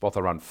advice, both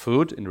around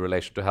food in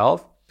relation to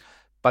health,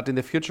 but in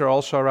the future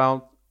also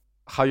around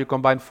how you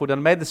combine food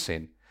and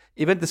medicine,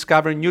 even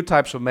discovering new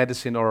types of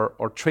medicine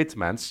or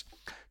treatments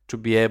to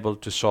be able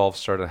to solve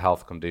certain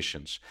health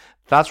conditions.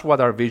 That's what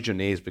our vision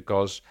is,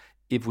 because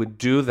if we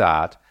do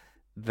that,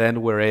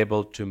 then we're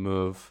able to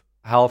move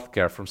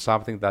healthcare from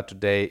something that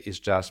today is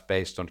just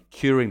based on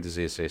curing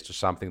diseases to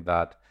something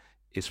that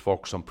is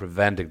focused on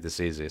preventing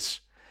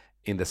diseases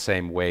in the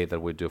same way that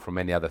we do for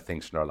many other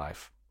things in our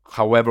life.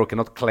 However, we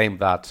cannot claim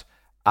that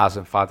as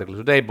emphatically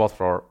today, both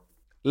for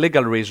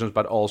legal reasons,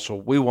 but also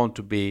we want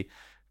to be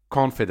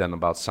confident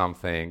about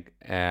something,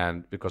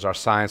 and because our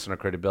science and our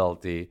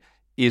credibility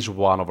is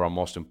one of our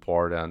most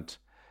important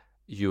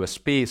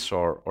USPs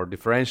or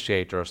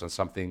differentiators, and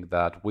something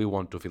that we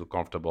want to feel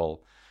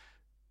comfortable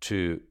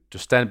to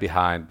stand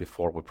behind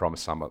before we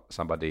promise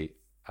somebody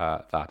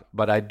that.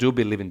 But I do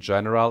believe in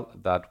general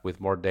that with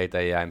more data,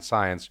 AI, and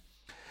science,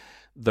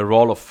 the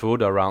role of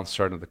food around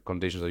certain of the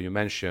conditions that you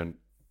mentioned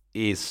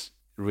is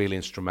really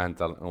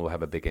instrumental and will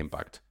have a big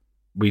impact.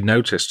 We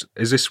noticed,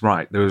 is this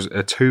right? There was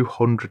a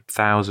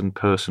 200,000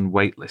 person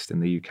wait list in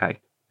the UK.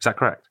 Is that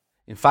correct?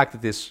 In fact,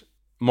 it is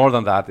more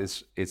than that.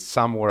 It's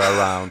somewhere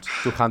around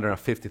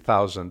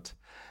 250,000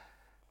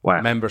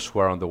 members who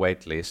are on the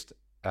wait list.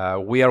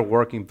 We are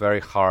working very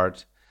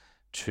hard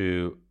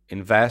to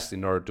invest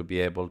in order to be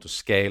able to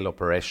scale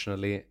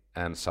operationally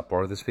and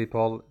support these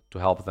people to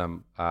help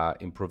them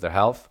improve their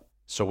health.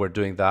 So we're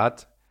doing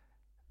that.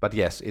 But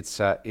yes, it's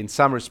in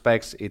some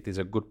respects, it is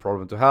a good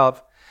problem to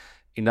have.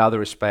 In other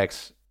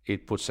respects,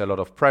 it puts a lot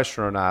of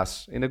pressure on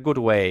us in a good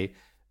way,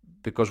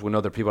 because we know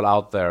there are people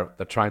out there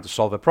that are trying to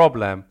solve a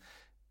problem,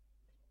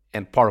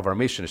 and part of our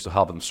mission is to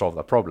help them solve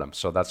that problem.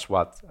 So that's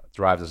what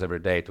drives us every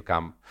day to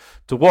come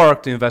to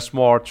work, to invest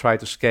more, try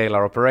to scale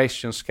our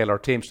operations, scale our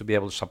teams to be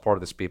able to support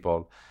these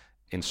people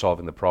in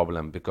solving the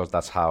problem, because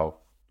that's how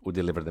we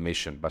deliver the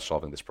mission, by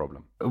solving this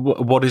problem.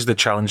 What is the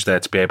challenge there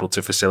to be able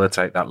to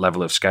facilitate that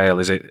level of scale?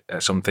 Is it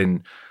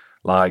something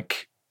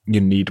like you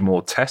need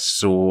more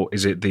tests, or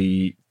is it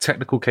the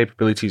technical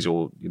capabilities,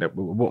 or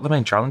what are the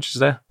main challenges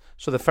there?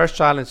 So the first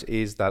challenge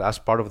is that as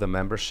part of the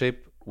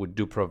membership, we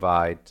do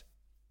provide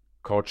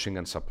coaching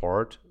and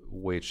support,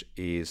 which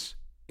is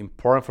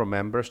important for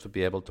members to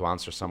be able to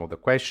answer some of the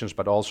questions,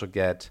 but also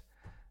get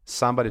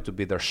somebody to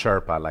be their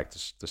Sherpa, I like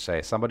to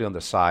say, somebody on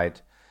the side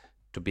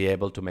to be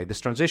able to make this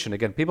transition.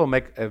 Again, people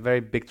make a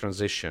very big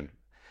transition,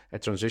 a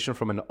transition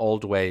from an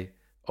old way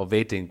of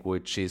eating,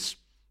 which is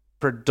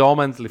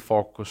predominantly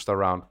focused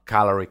around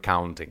calorie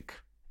counting,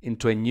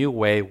 into a new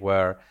way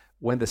where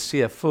when they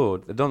see a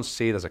food, they don't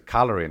see it as a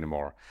calorie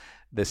anymore.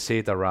 They see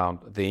it around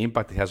the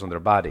impact it has on their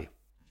body.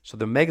 So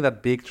they make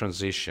that big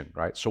transition,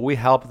 right? So we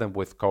help them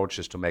with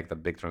coaches to make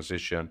that big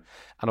transition,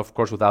 and of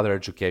course with other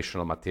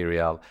educational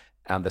material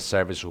and the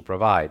service we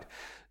provide.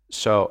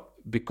 So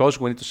because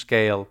we need to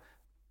scale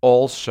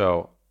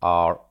also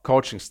our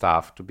coaching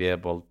staff to be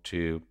able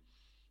to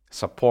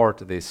support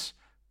this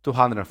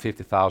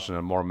 250,000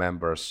 and more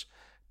members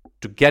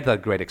to get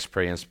that great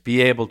experience,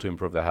 be able to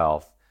improve their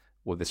health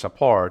with the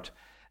support,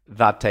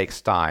 that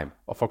takes time.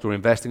 Of course, we're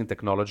investing in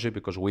technology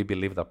because we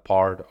believe that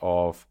part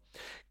of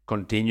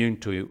continuing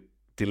to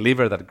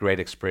deliver that great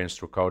experience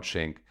through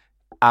coaching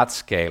at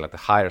scale, at a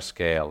higher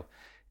scale,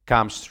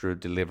 comes through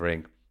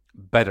delivering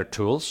better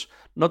tools,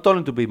 not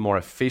only to be more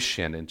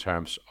efficient in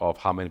terms of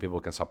how many people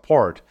can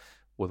support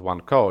with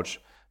one coach,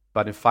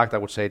 but in fact, I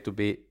would say to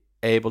be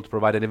able to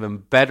provide an even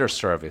better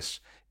service,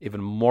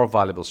 even more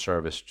valuable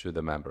service to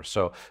the members.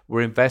 So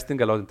we're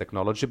investing a lot in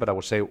technology, but I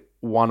would say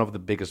one of the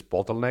biggest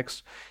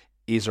bottlenecks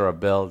is our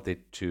ability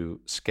to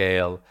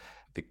scale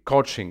the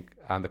coaching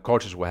and the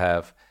coaches we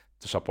have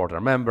to support our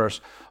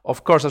members.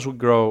 Of course, as we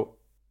grow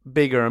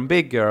bigger and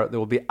bigger, there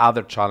will be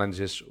other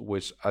challenges,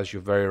 which, as you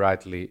very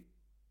rightly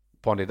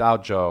pointed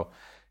out, Joe,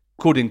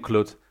 could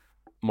include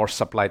more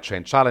supply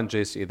chain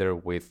challenges, either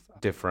with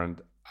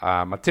different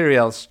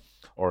materials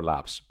or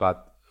labs.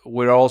 But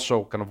we're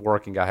also kind of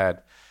working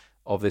ahead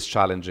of these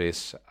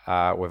challenges. We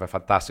have a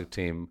fantastic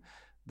team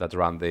that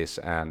run this,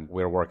 and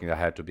we're working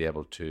ahead to be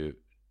able to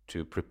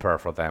prepare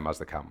for them as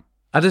they come.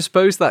 I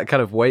suppose that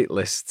kind of wait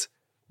list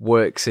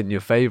works in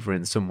your favor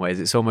in some ways.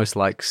 It's almost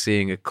like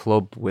seeing a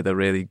club with a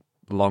really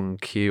long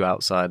queue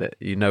outside it.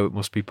 You know it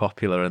must be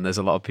popular and there's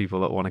a lot of people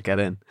that want to get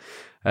in.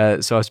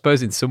 So I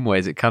suppose in some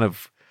ways it kind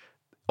of,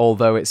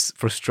 although it's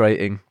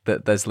frustrating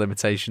that there's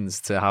limitations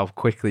to how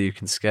quickly you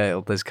can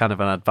scale, there's kind of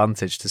an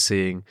advantage to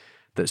seeing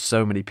that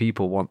so many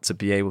people want to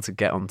be able to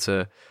get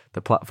onto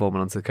the platform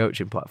and onto the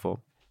coaching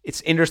platform.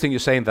 It's interesting you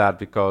saying that,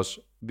 because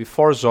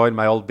before Zoe, in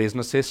my old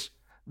businesses,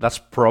 that's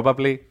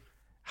probably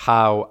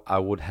how I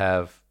would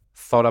have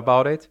thought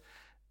about it.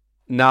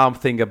 Now I'm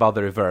thinking about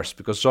the reverse,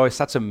 because Zoe is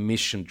such a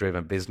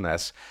mission-driven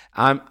business.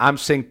 I'm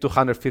seeing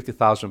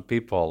 250,000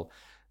 people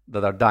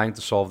that are dying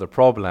to solve the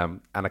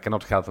problem, and I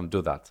cannot help them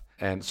do that.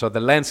 And so the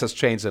lens has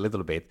changed a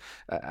little bit.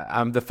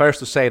 I'm the first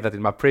to say that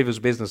in my previous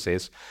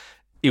businesses,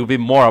 it would be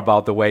more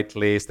about the wait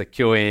list, the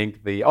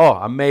queuing, the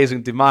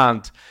amazing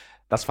demand.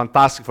 That's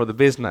fantastic for the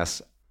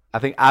business. I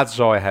think at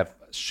Zoe I have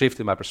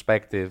shifted my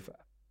perspective,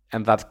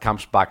 and that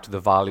comes back to the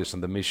values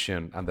and the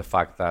mission and the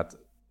fact that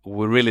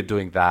we're really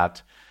doing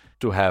that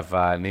to have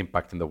an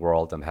impact in the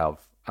world and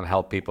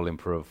help people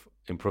improve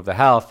their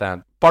health.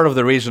 And part of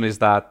the reason is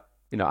that,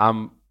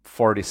 I'm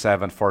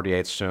 47,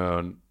 48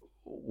 soon.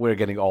 We're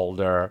getting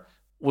older.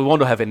 We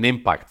want to have an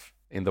impact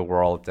in the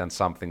world, and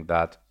something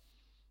that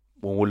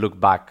when we look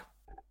back,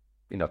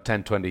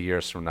 10, 20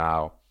 years from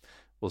now,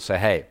 we'll say,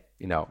 hey,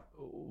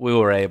 we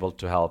were able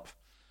to help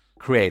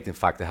create, in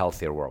fact, a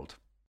healthier world.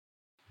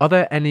 Are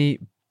there any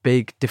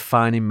big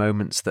defining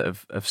moments that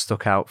have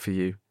stuck out for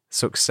you?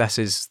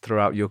 Successes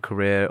throughout your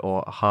career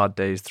or hard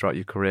days throughout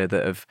your career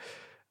that have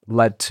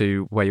led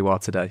to where you are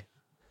today?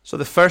 So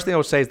the first thing I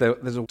would say is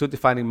that there's two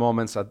defining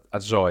moments at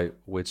Zoe,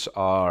 which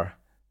are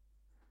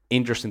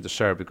interesting to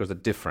share because they're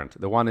different.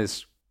 The one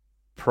is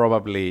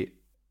probably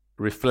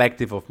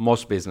reflective of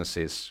most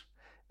businesses,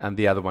 and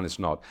the other one is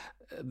not.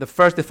 The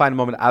first defining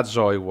moment at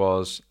Zoe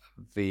was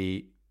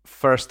the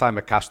first time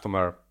a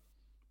customer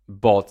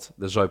bought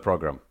the Zoe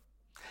program.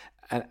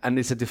 And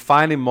it's a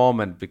defining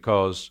moment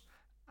because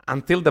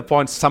until the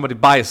point somebody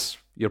buys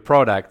your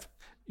product,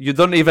 you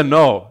don't even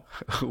know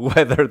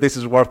whether this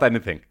is worth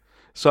anything.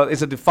 So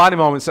it's a defining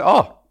moment. Say,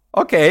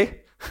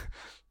 okay,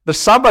 there's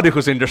somebody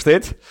who's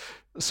interested.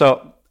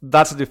 So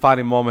that's a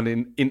defining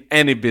moment in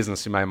any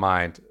business in my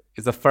mind,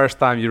 It's the first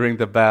time you ring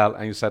the bell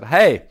and you said,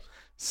 hey,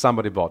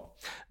 somebody bought.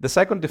 The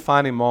second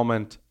defining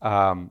moment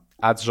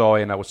at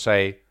Zoe, and I would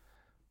say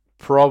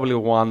probably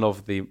one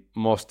of the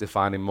most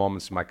defining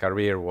moments in my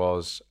career,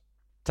 was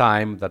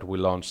time that we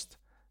launched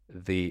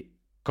the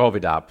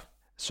COVID app.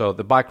 So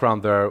the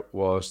background there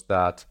was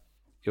that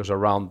it was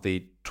around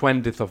the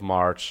 20th of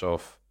March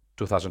of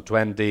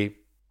 2020.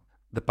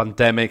 The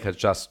pandemic had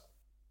just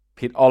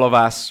hit all of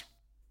us.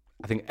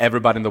 I think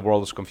everybody in the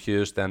world was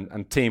confused.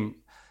 And Tim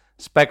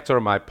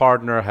Spector, my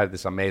partner, had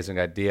this amazing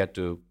idea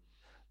to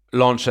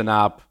launch an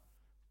app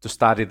to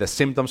study the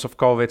symptoms of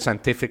COVID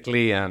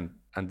scientifically and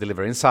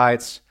deliver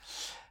insights.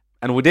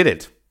 And we did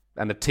it.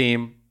 And the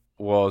team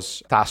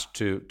was tasked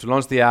to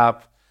launch the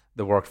app.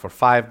 They worked for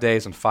 5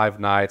 days and 5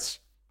 nights,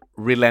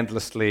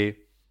 relentlessly,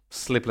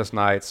 sleepless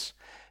nights.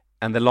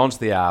 And they launched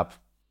the app.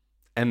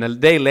 And a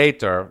day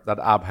later, that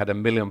app had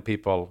 1 million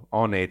people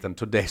on it. And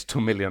 2 days,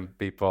 2 million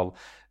people.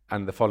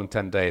 And the following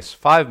 10 days,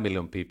 5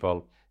 million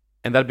people.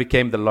 And that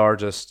became the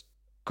largest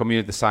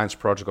community science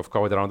project of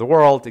COVID around the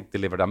world. It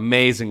delivered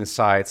amazing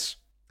insights,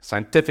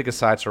 scientific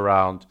insights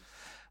around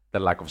the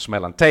lack of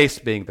smell and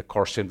taste being the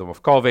core symptom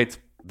of COVID.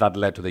 That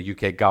led to the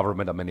UK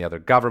government and many other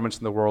governments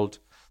in the world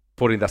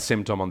putting that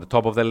symptom on the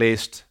top of the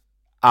list.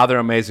 Other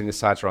amazing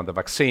insights around the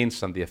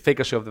vaccines and the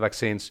efficacy of the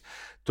vaccines.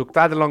 To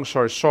cut a long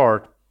story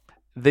short,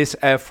 this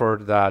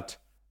effort that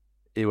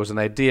it was an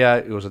idea,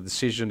 it was a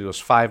decision, it was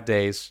 5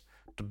 days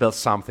to build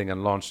something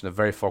and launch in a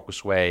very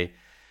focused way,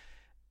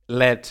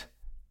 led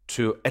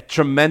to a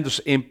tremendous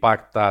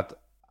impact that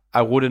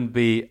I wouldn't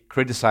be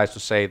criticized to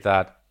say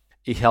that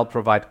it helped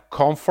provide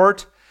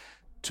comfort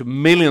to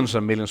millions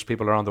and millions of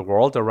people around the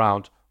world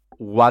around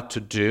what to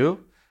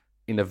do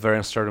in a very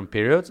uncertain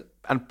period,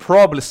 and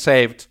probably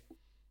saved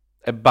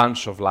a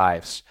bunch of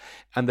lives.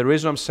 And the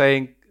reason I'm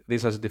saying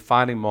this as a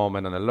defining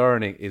moment and a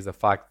learning is the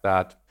fact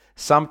that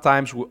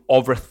sometimes we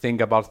overthink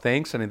about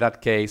things. And in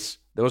that case,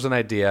 there was an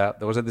idea,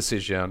 there was a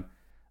decision,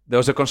 there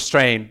was a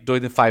constraint, do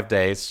it in 5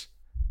 days.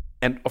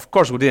 And of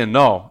course, we didn't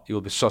know it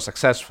would be so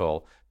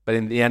successful, but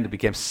in the end, it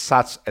became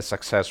such a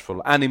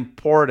successful and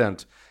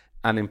important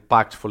and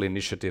impactful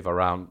initiative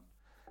around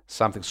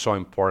something so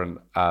important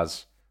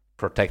as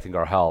protecting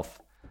our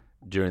health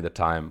during the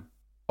time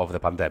of the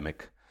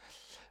pandemic.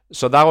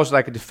 So that was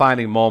like a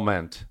defining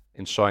moment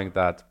in showing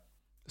that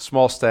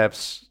small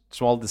steps,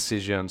 small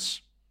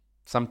decisions,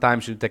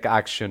 sometimes you take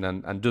action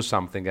and do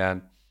something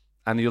and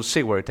you'll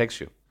see where it takes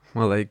you.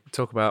 Well, they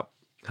talk about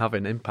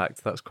having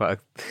impact. That's quite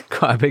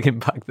a big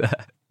impact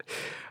there.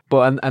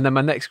 But and then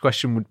my next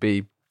question would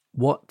be,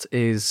 what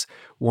is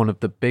one of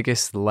the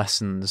biggest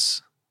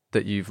lessons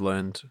that you've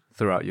learned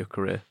throughout your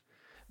career?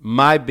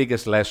 My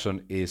biggest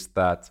lesson is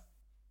that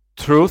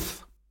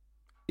truth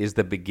is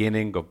the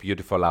beginning of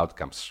beautiful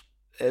outcomes.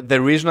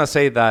 The reason I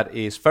say that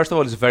is, first of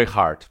all, it's very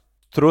hard.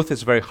 Truth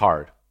is very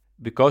hard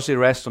because it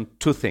rests on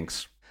 2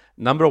 things.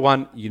 Number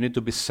one, you need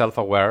to be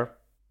self-aware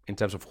in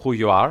terms of who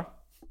you are.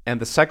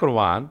 And the second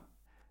one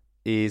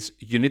is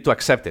you need to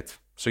accept it.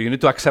 So you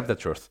need to accept the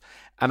truth.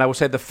 And I would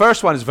say the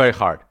first one is very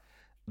hard.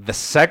 The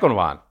second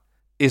one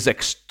is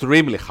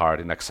extremely hard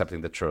in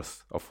accepting the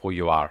truth of who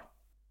you are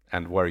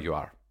and where you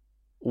are.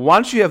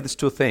 Once you have these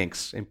 2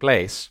 things in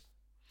place,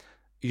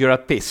 you're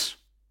at peace.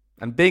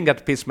 And being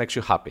at peace makes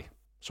you happy.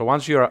 So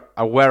once you're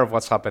aware of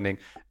what's happening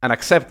and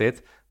accept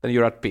it, then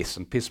you're at peace.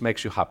 And peace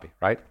makes you happy,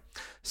 right?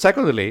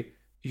 Secondly,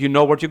 you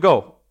know where you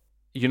go.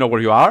 You know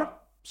where you are,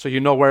 so you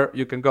know where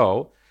you can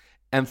go.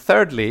 And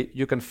thirdly,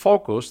 you can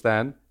focus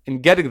then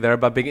in getting there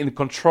by being in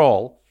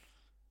control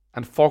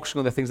and focusing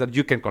on the things that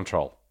you can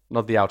control,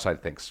 not the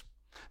outside things.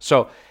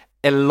 So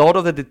a lot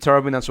of the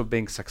determinants of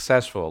being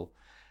successful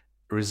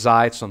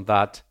resides on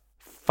that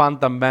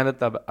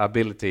fundamental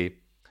ability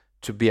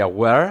to be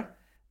aware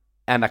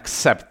and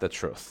accept the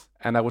truth.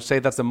 And I would say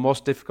that's the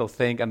most difficult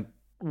thing and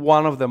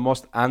one of the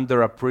most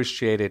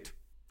underappreciated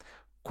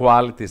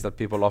qualities that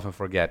people often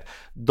forget.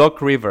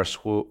 Doc Rivers,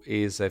 who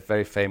is a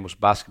very famous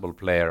basketball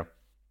player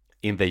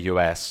in the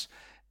US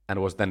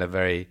and was then a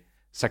very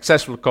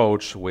successful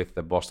coach with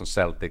the Boston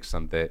Celtics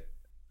and the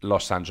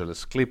Los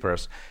Angeles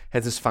Clippers,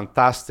 has this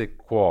fantastic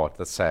quote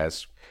that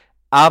says,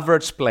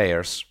 average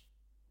players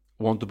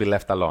want to be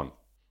left alone.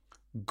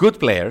 Good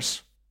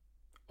players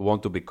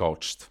want to be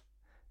coached.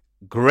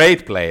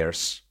 Great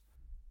players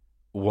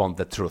want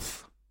the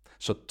truth.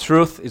 So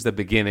truth is the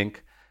beginning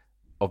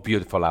of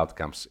beautiful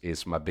outcomes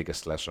is my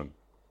biggest lesson.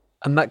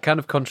 And that kind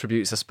of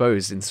contributes, I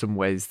suppose, in some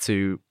ways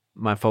to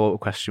my follow-up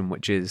question,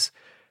 which is,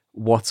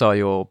 what are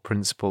your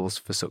principles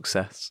for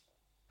success?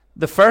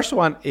 The first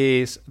one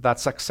is that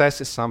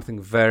success is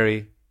something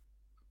very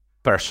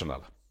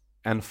personal.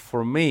 And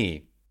for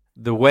me,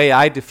 the way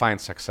I define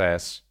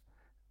success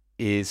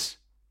is,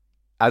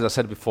 as I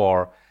said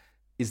before,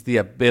 is the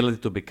ability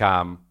to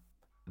become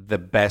the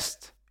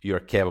best you're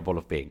capable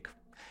of being.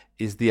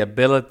 Is the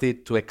ability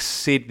to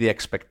exceed the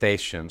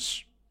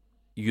expectations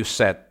you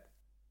set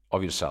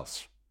of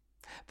yourselves.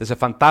 There's a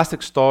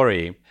fantastic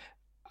story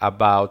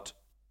about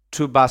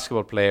 2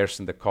 basketball players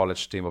in the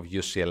college team of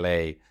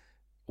UCLA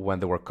when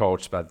they were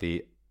coached by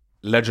the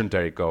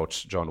legendary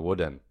coach John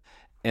Wooden.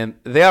 And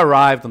they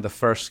arrived on the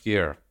first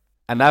year.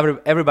 And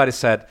everybody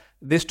said,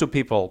 these two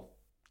people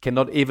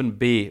cannot even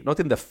be, not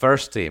in the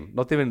first team,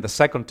 not even in the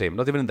second team,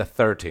 not even in the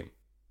third team.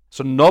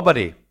 So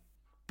nobody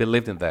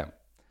believed in them.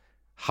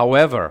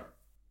 However,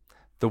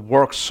 they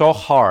worked so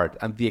hard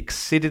and they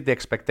exceeded the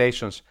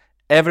expectations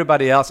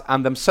everybody else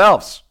and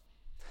themselves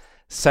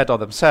set on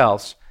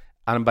themselves.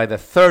 And by the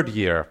third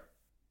year,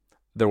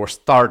 there were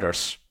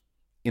starters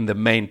in the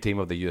main team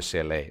of the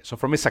UCLA. So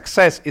for me,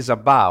 success is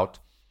about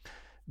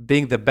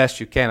being the best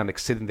you can and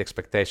exceeding the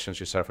expectations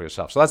you set for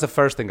yourself. So that's the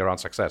first thing around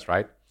success,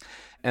 right?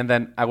 And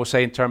then I would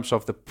say in terms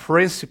of the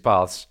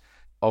principles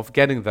of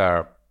getting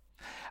there,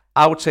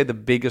 I would say the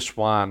biggest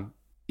one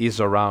is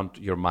around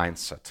your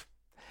mindset.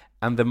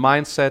 And the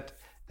mindset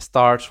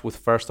starts with,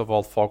 first of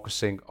all,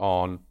 focusing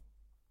on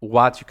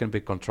what you can be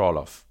in control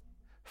of.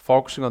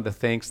 Focusing on the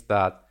things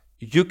that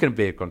you can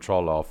be in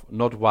control of,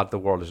 not what the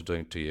world is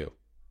doing to you.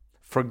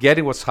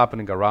 Forgetting what's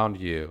happening around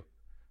you,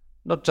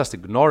 not just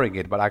ignoring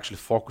it, but actually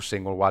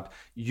focusing on what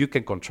you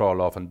can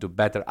control of and do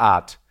better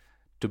at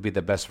to be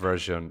the best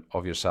version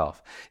of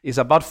yourself. It's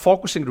about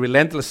focusing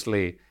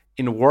relentlessly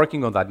in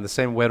working on that in the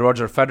same way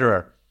Roger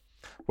Federer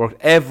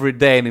worked every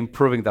day in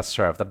improving that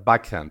serve, that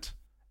backhand.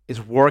 Is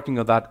working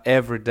on that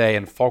every day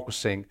and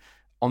focusing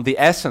on the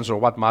essence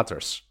of what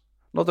matters.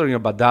 Not on your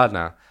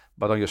bandana,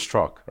 but on your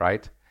stroke,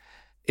 right?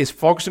 Is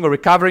focusing on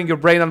recovering your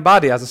brain and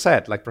body, as I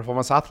said, like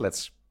performance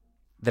athletes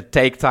that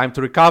take time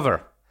to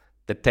recover,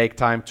 that take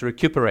time to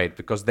recuperate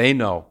because they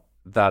know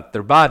that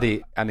their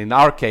body, and in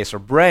our case, our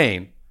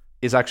brain,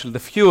 is actually the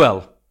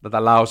fuel that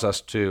allows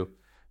us to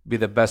be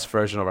the best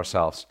version of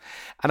ourselves.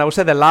 And I would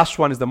say the last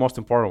one is the most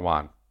important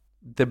one.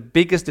 The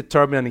biggest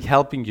determinant in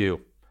helping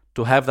you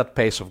to have that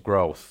pace of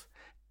growth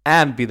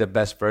and be the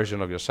best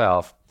version of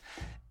yourself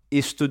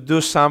is to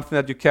do something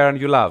that you care and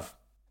you love.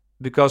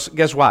 Because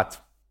guess what?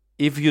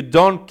 If you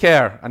don't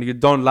care and you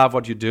don't love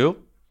what you do,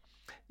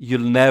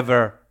 you'll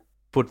never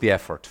put the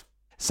effort.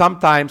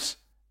 Sometimes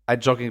I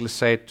jokingly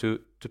say to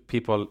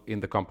people in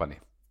the company,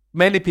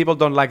 many people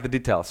don't like the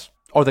details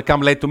or they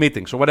come late to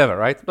meetings or whatever,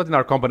 right? Not in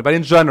our company, but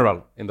in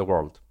general in the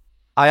world.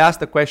 I ask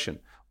the question,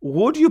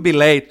 would you be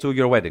late to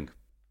your wedding?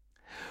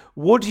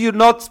 Would you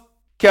not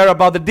care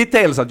about the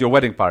details at your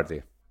wedding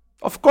party?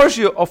 Of course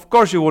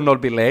you would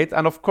not be late,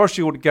 and of course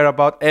you would care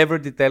about every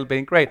detail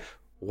being great.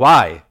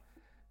 Why?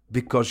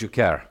 Because you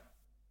care.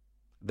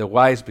 The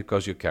why is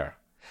because you care.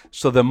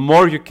 So the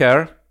more you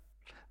care,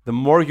 the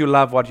more you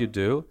love what you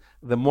do,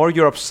 the more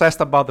you're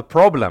obsessed about the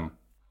problem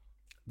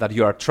that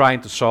you are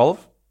trying to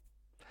solve,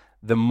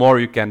 the more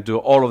you can do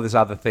all of these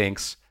other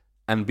things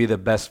and be the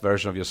best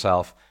version of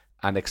yourself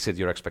and exceed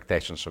your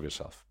expectations of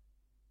yourself.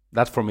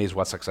 That for me is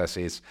what success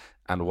is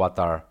and what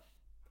are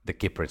the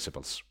key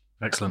principles.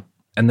 Excellent.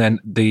 And then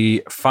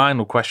the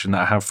final question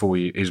that I have for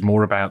you is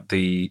more about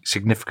the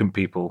significant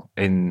people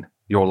in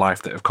your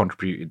life that have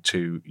contributed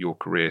to your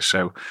career.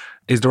 So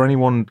is there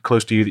anyone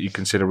close to you that you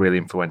consider really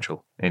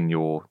influential in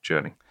your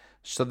journey?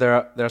 So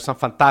there are some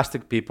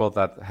fantastic people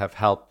that have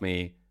helped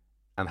me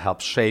and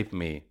helped shape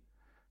me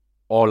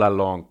all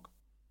along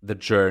the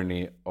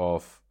journey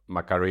of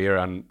my career.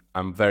 And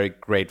I'm very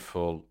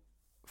grateful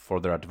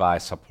for their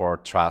advice,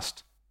 support,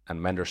 trust,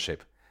 and mentorship.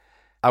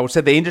 I would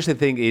say the interesting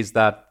thing is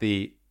that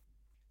the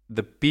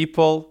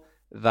people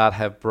that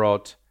have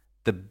brought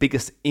the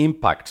biggest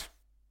impact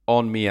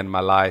on me and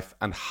my life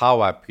and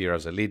how I appear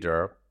as a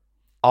leader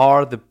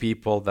are the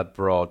people that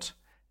brought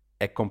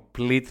a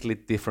completely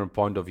different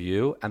point of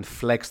view and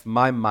flexed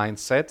my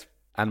mindset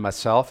and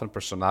myself and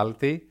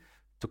personality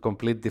to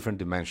complete different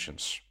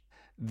dimensions.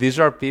 These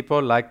are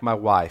people like my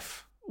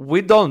wife.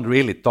 We don't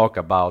really talk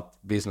about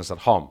business at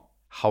home.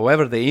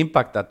 However, the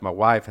impact that my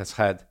wife has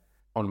had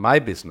on my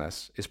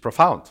business is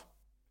profound.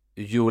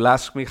 You will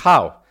ask me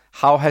how.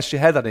 How has she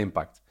had that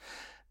impact?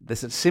 The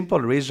simple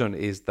reason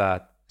is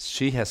that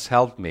she has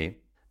helped me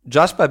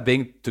just by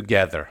being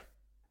together,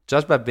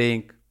 just by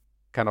being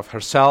kind of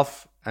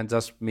herself and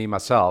just me,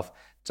 myself,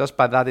 just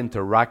by that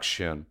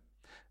interaction,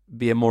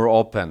 be a more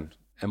open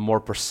and more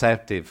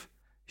perceptive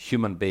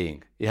human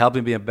being. It helped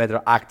me be a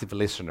better active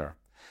listener.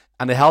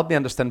 And it helped me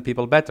understand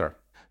people better.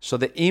 So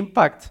the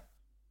impact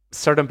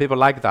certain people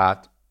like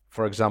that,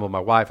 for example, my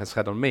wife has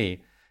had on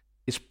me,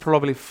 is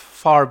probably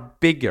far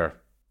bigger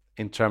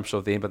in terms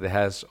of the impact it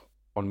has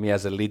on me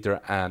as a leader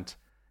and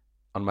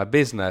on my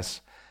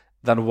business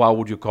than what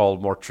would you call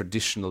more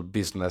traditional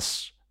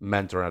business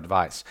mentor and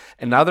advice.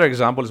 Another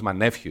example is my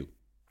nephew.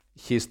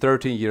 He's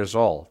 13 years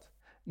old.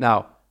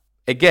 Now,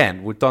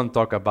 again, we don't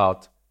talk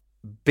about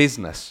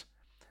business,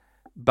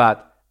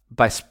 but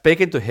by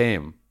speaking to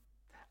him,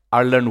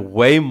 I learned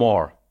way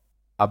more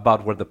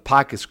about where the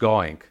puck is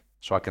going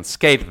so I can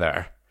skate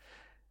there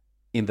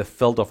in the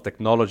field of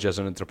technology as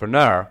an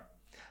entrepreneur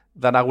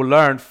than I will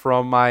learn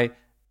from my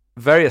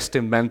very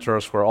esteemed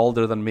mentors who are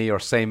older than me or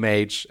same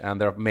age,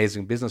 and they're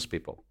amazing business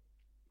people.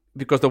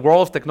 Because the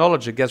world of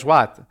technology, guess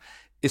what?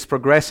 Is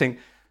progressing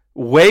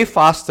way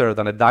faster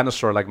than a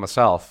dinosaur like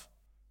myself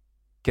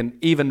can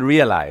even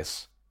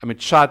realize. I mean,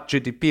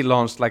 ChatGPT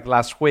launched like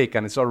last week,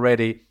 and it's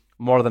already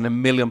more than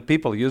 1 million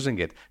people using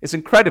it. It's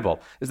incredible.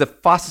 It's the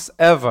fastest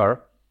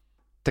ever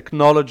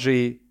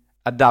technology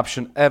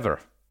adoption ever.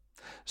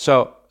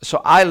 So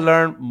I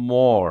learn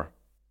more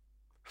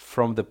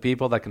from the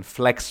people that can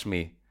flex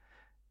me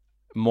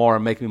more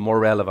and make me more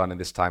relevant in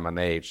this time and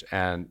age.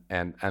 And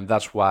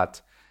that's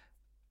what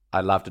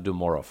I love to do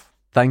more of.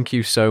 Thank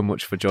you so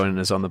much for joining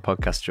us on the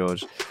podcast,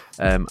 George.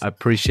 I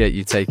appreciate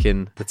you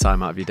taking the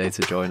time out of your day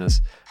to join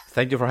us.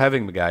 Thank you for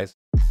having me, guys.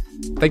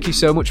 Thank you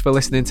so much for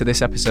listening to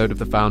this episode of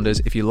The Founders.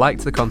 If you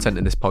liked the content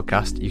in this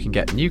podcast, you can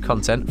get new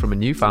content from a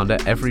new founder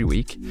every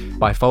week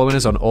by following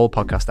us on all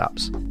podcast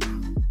apps.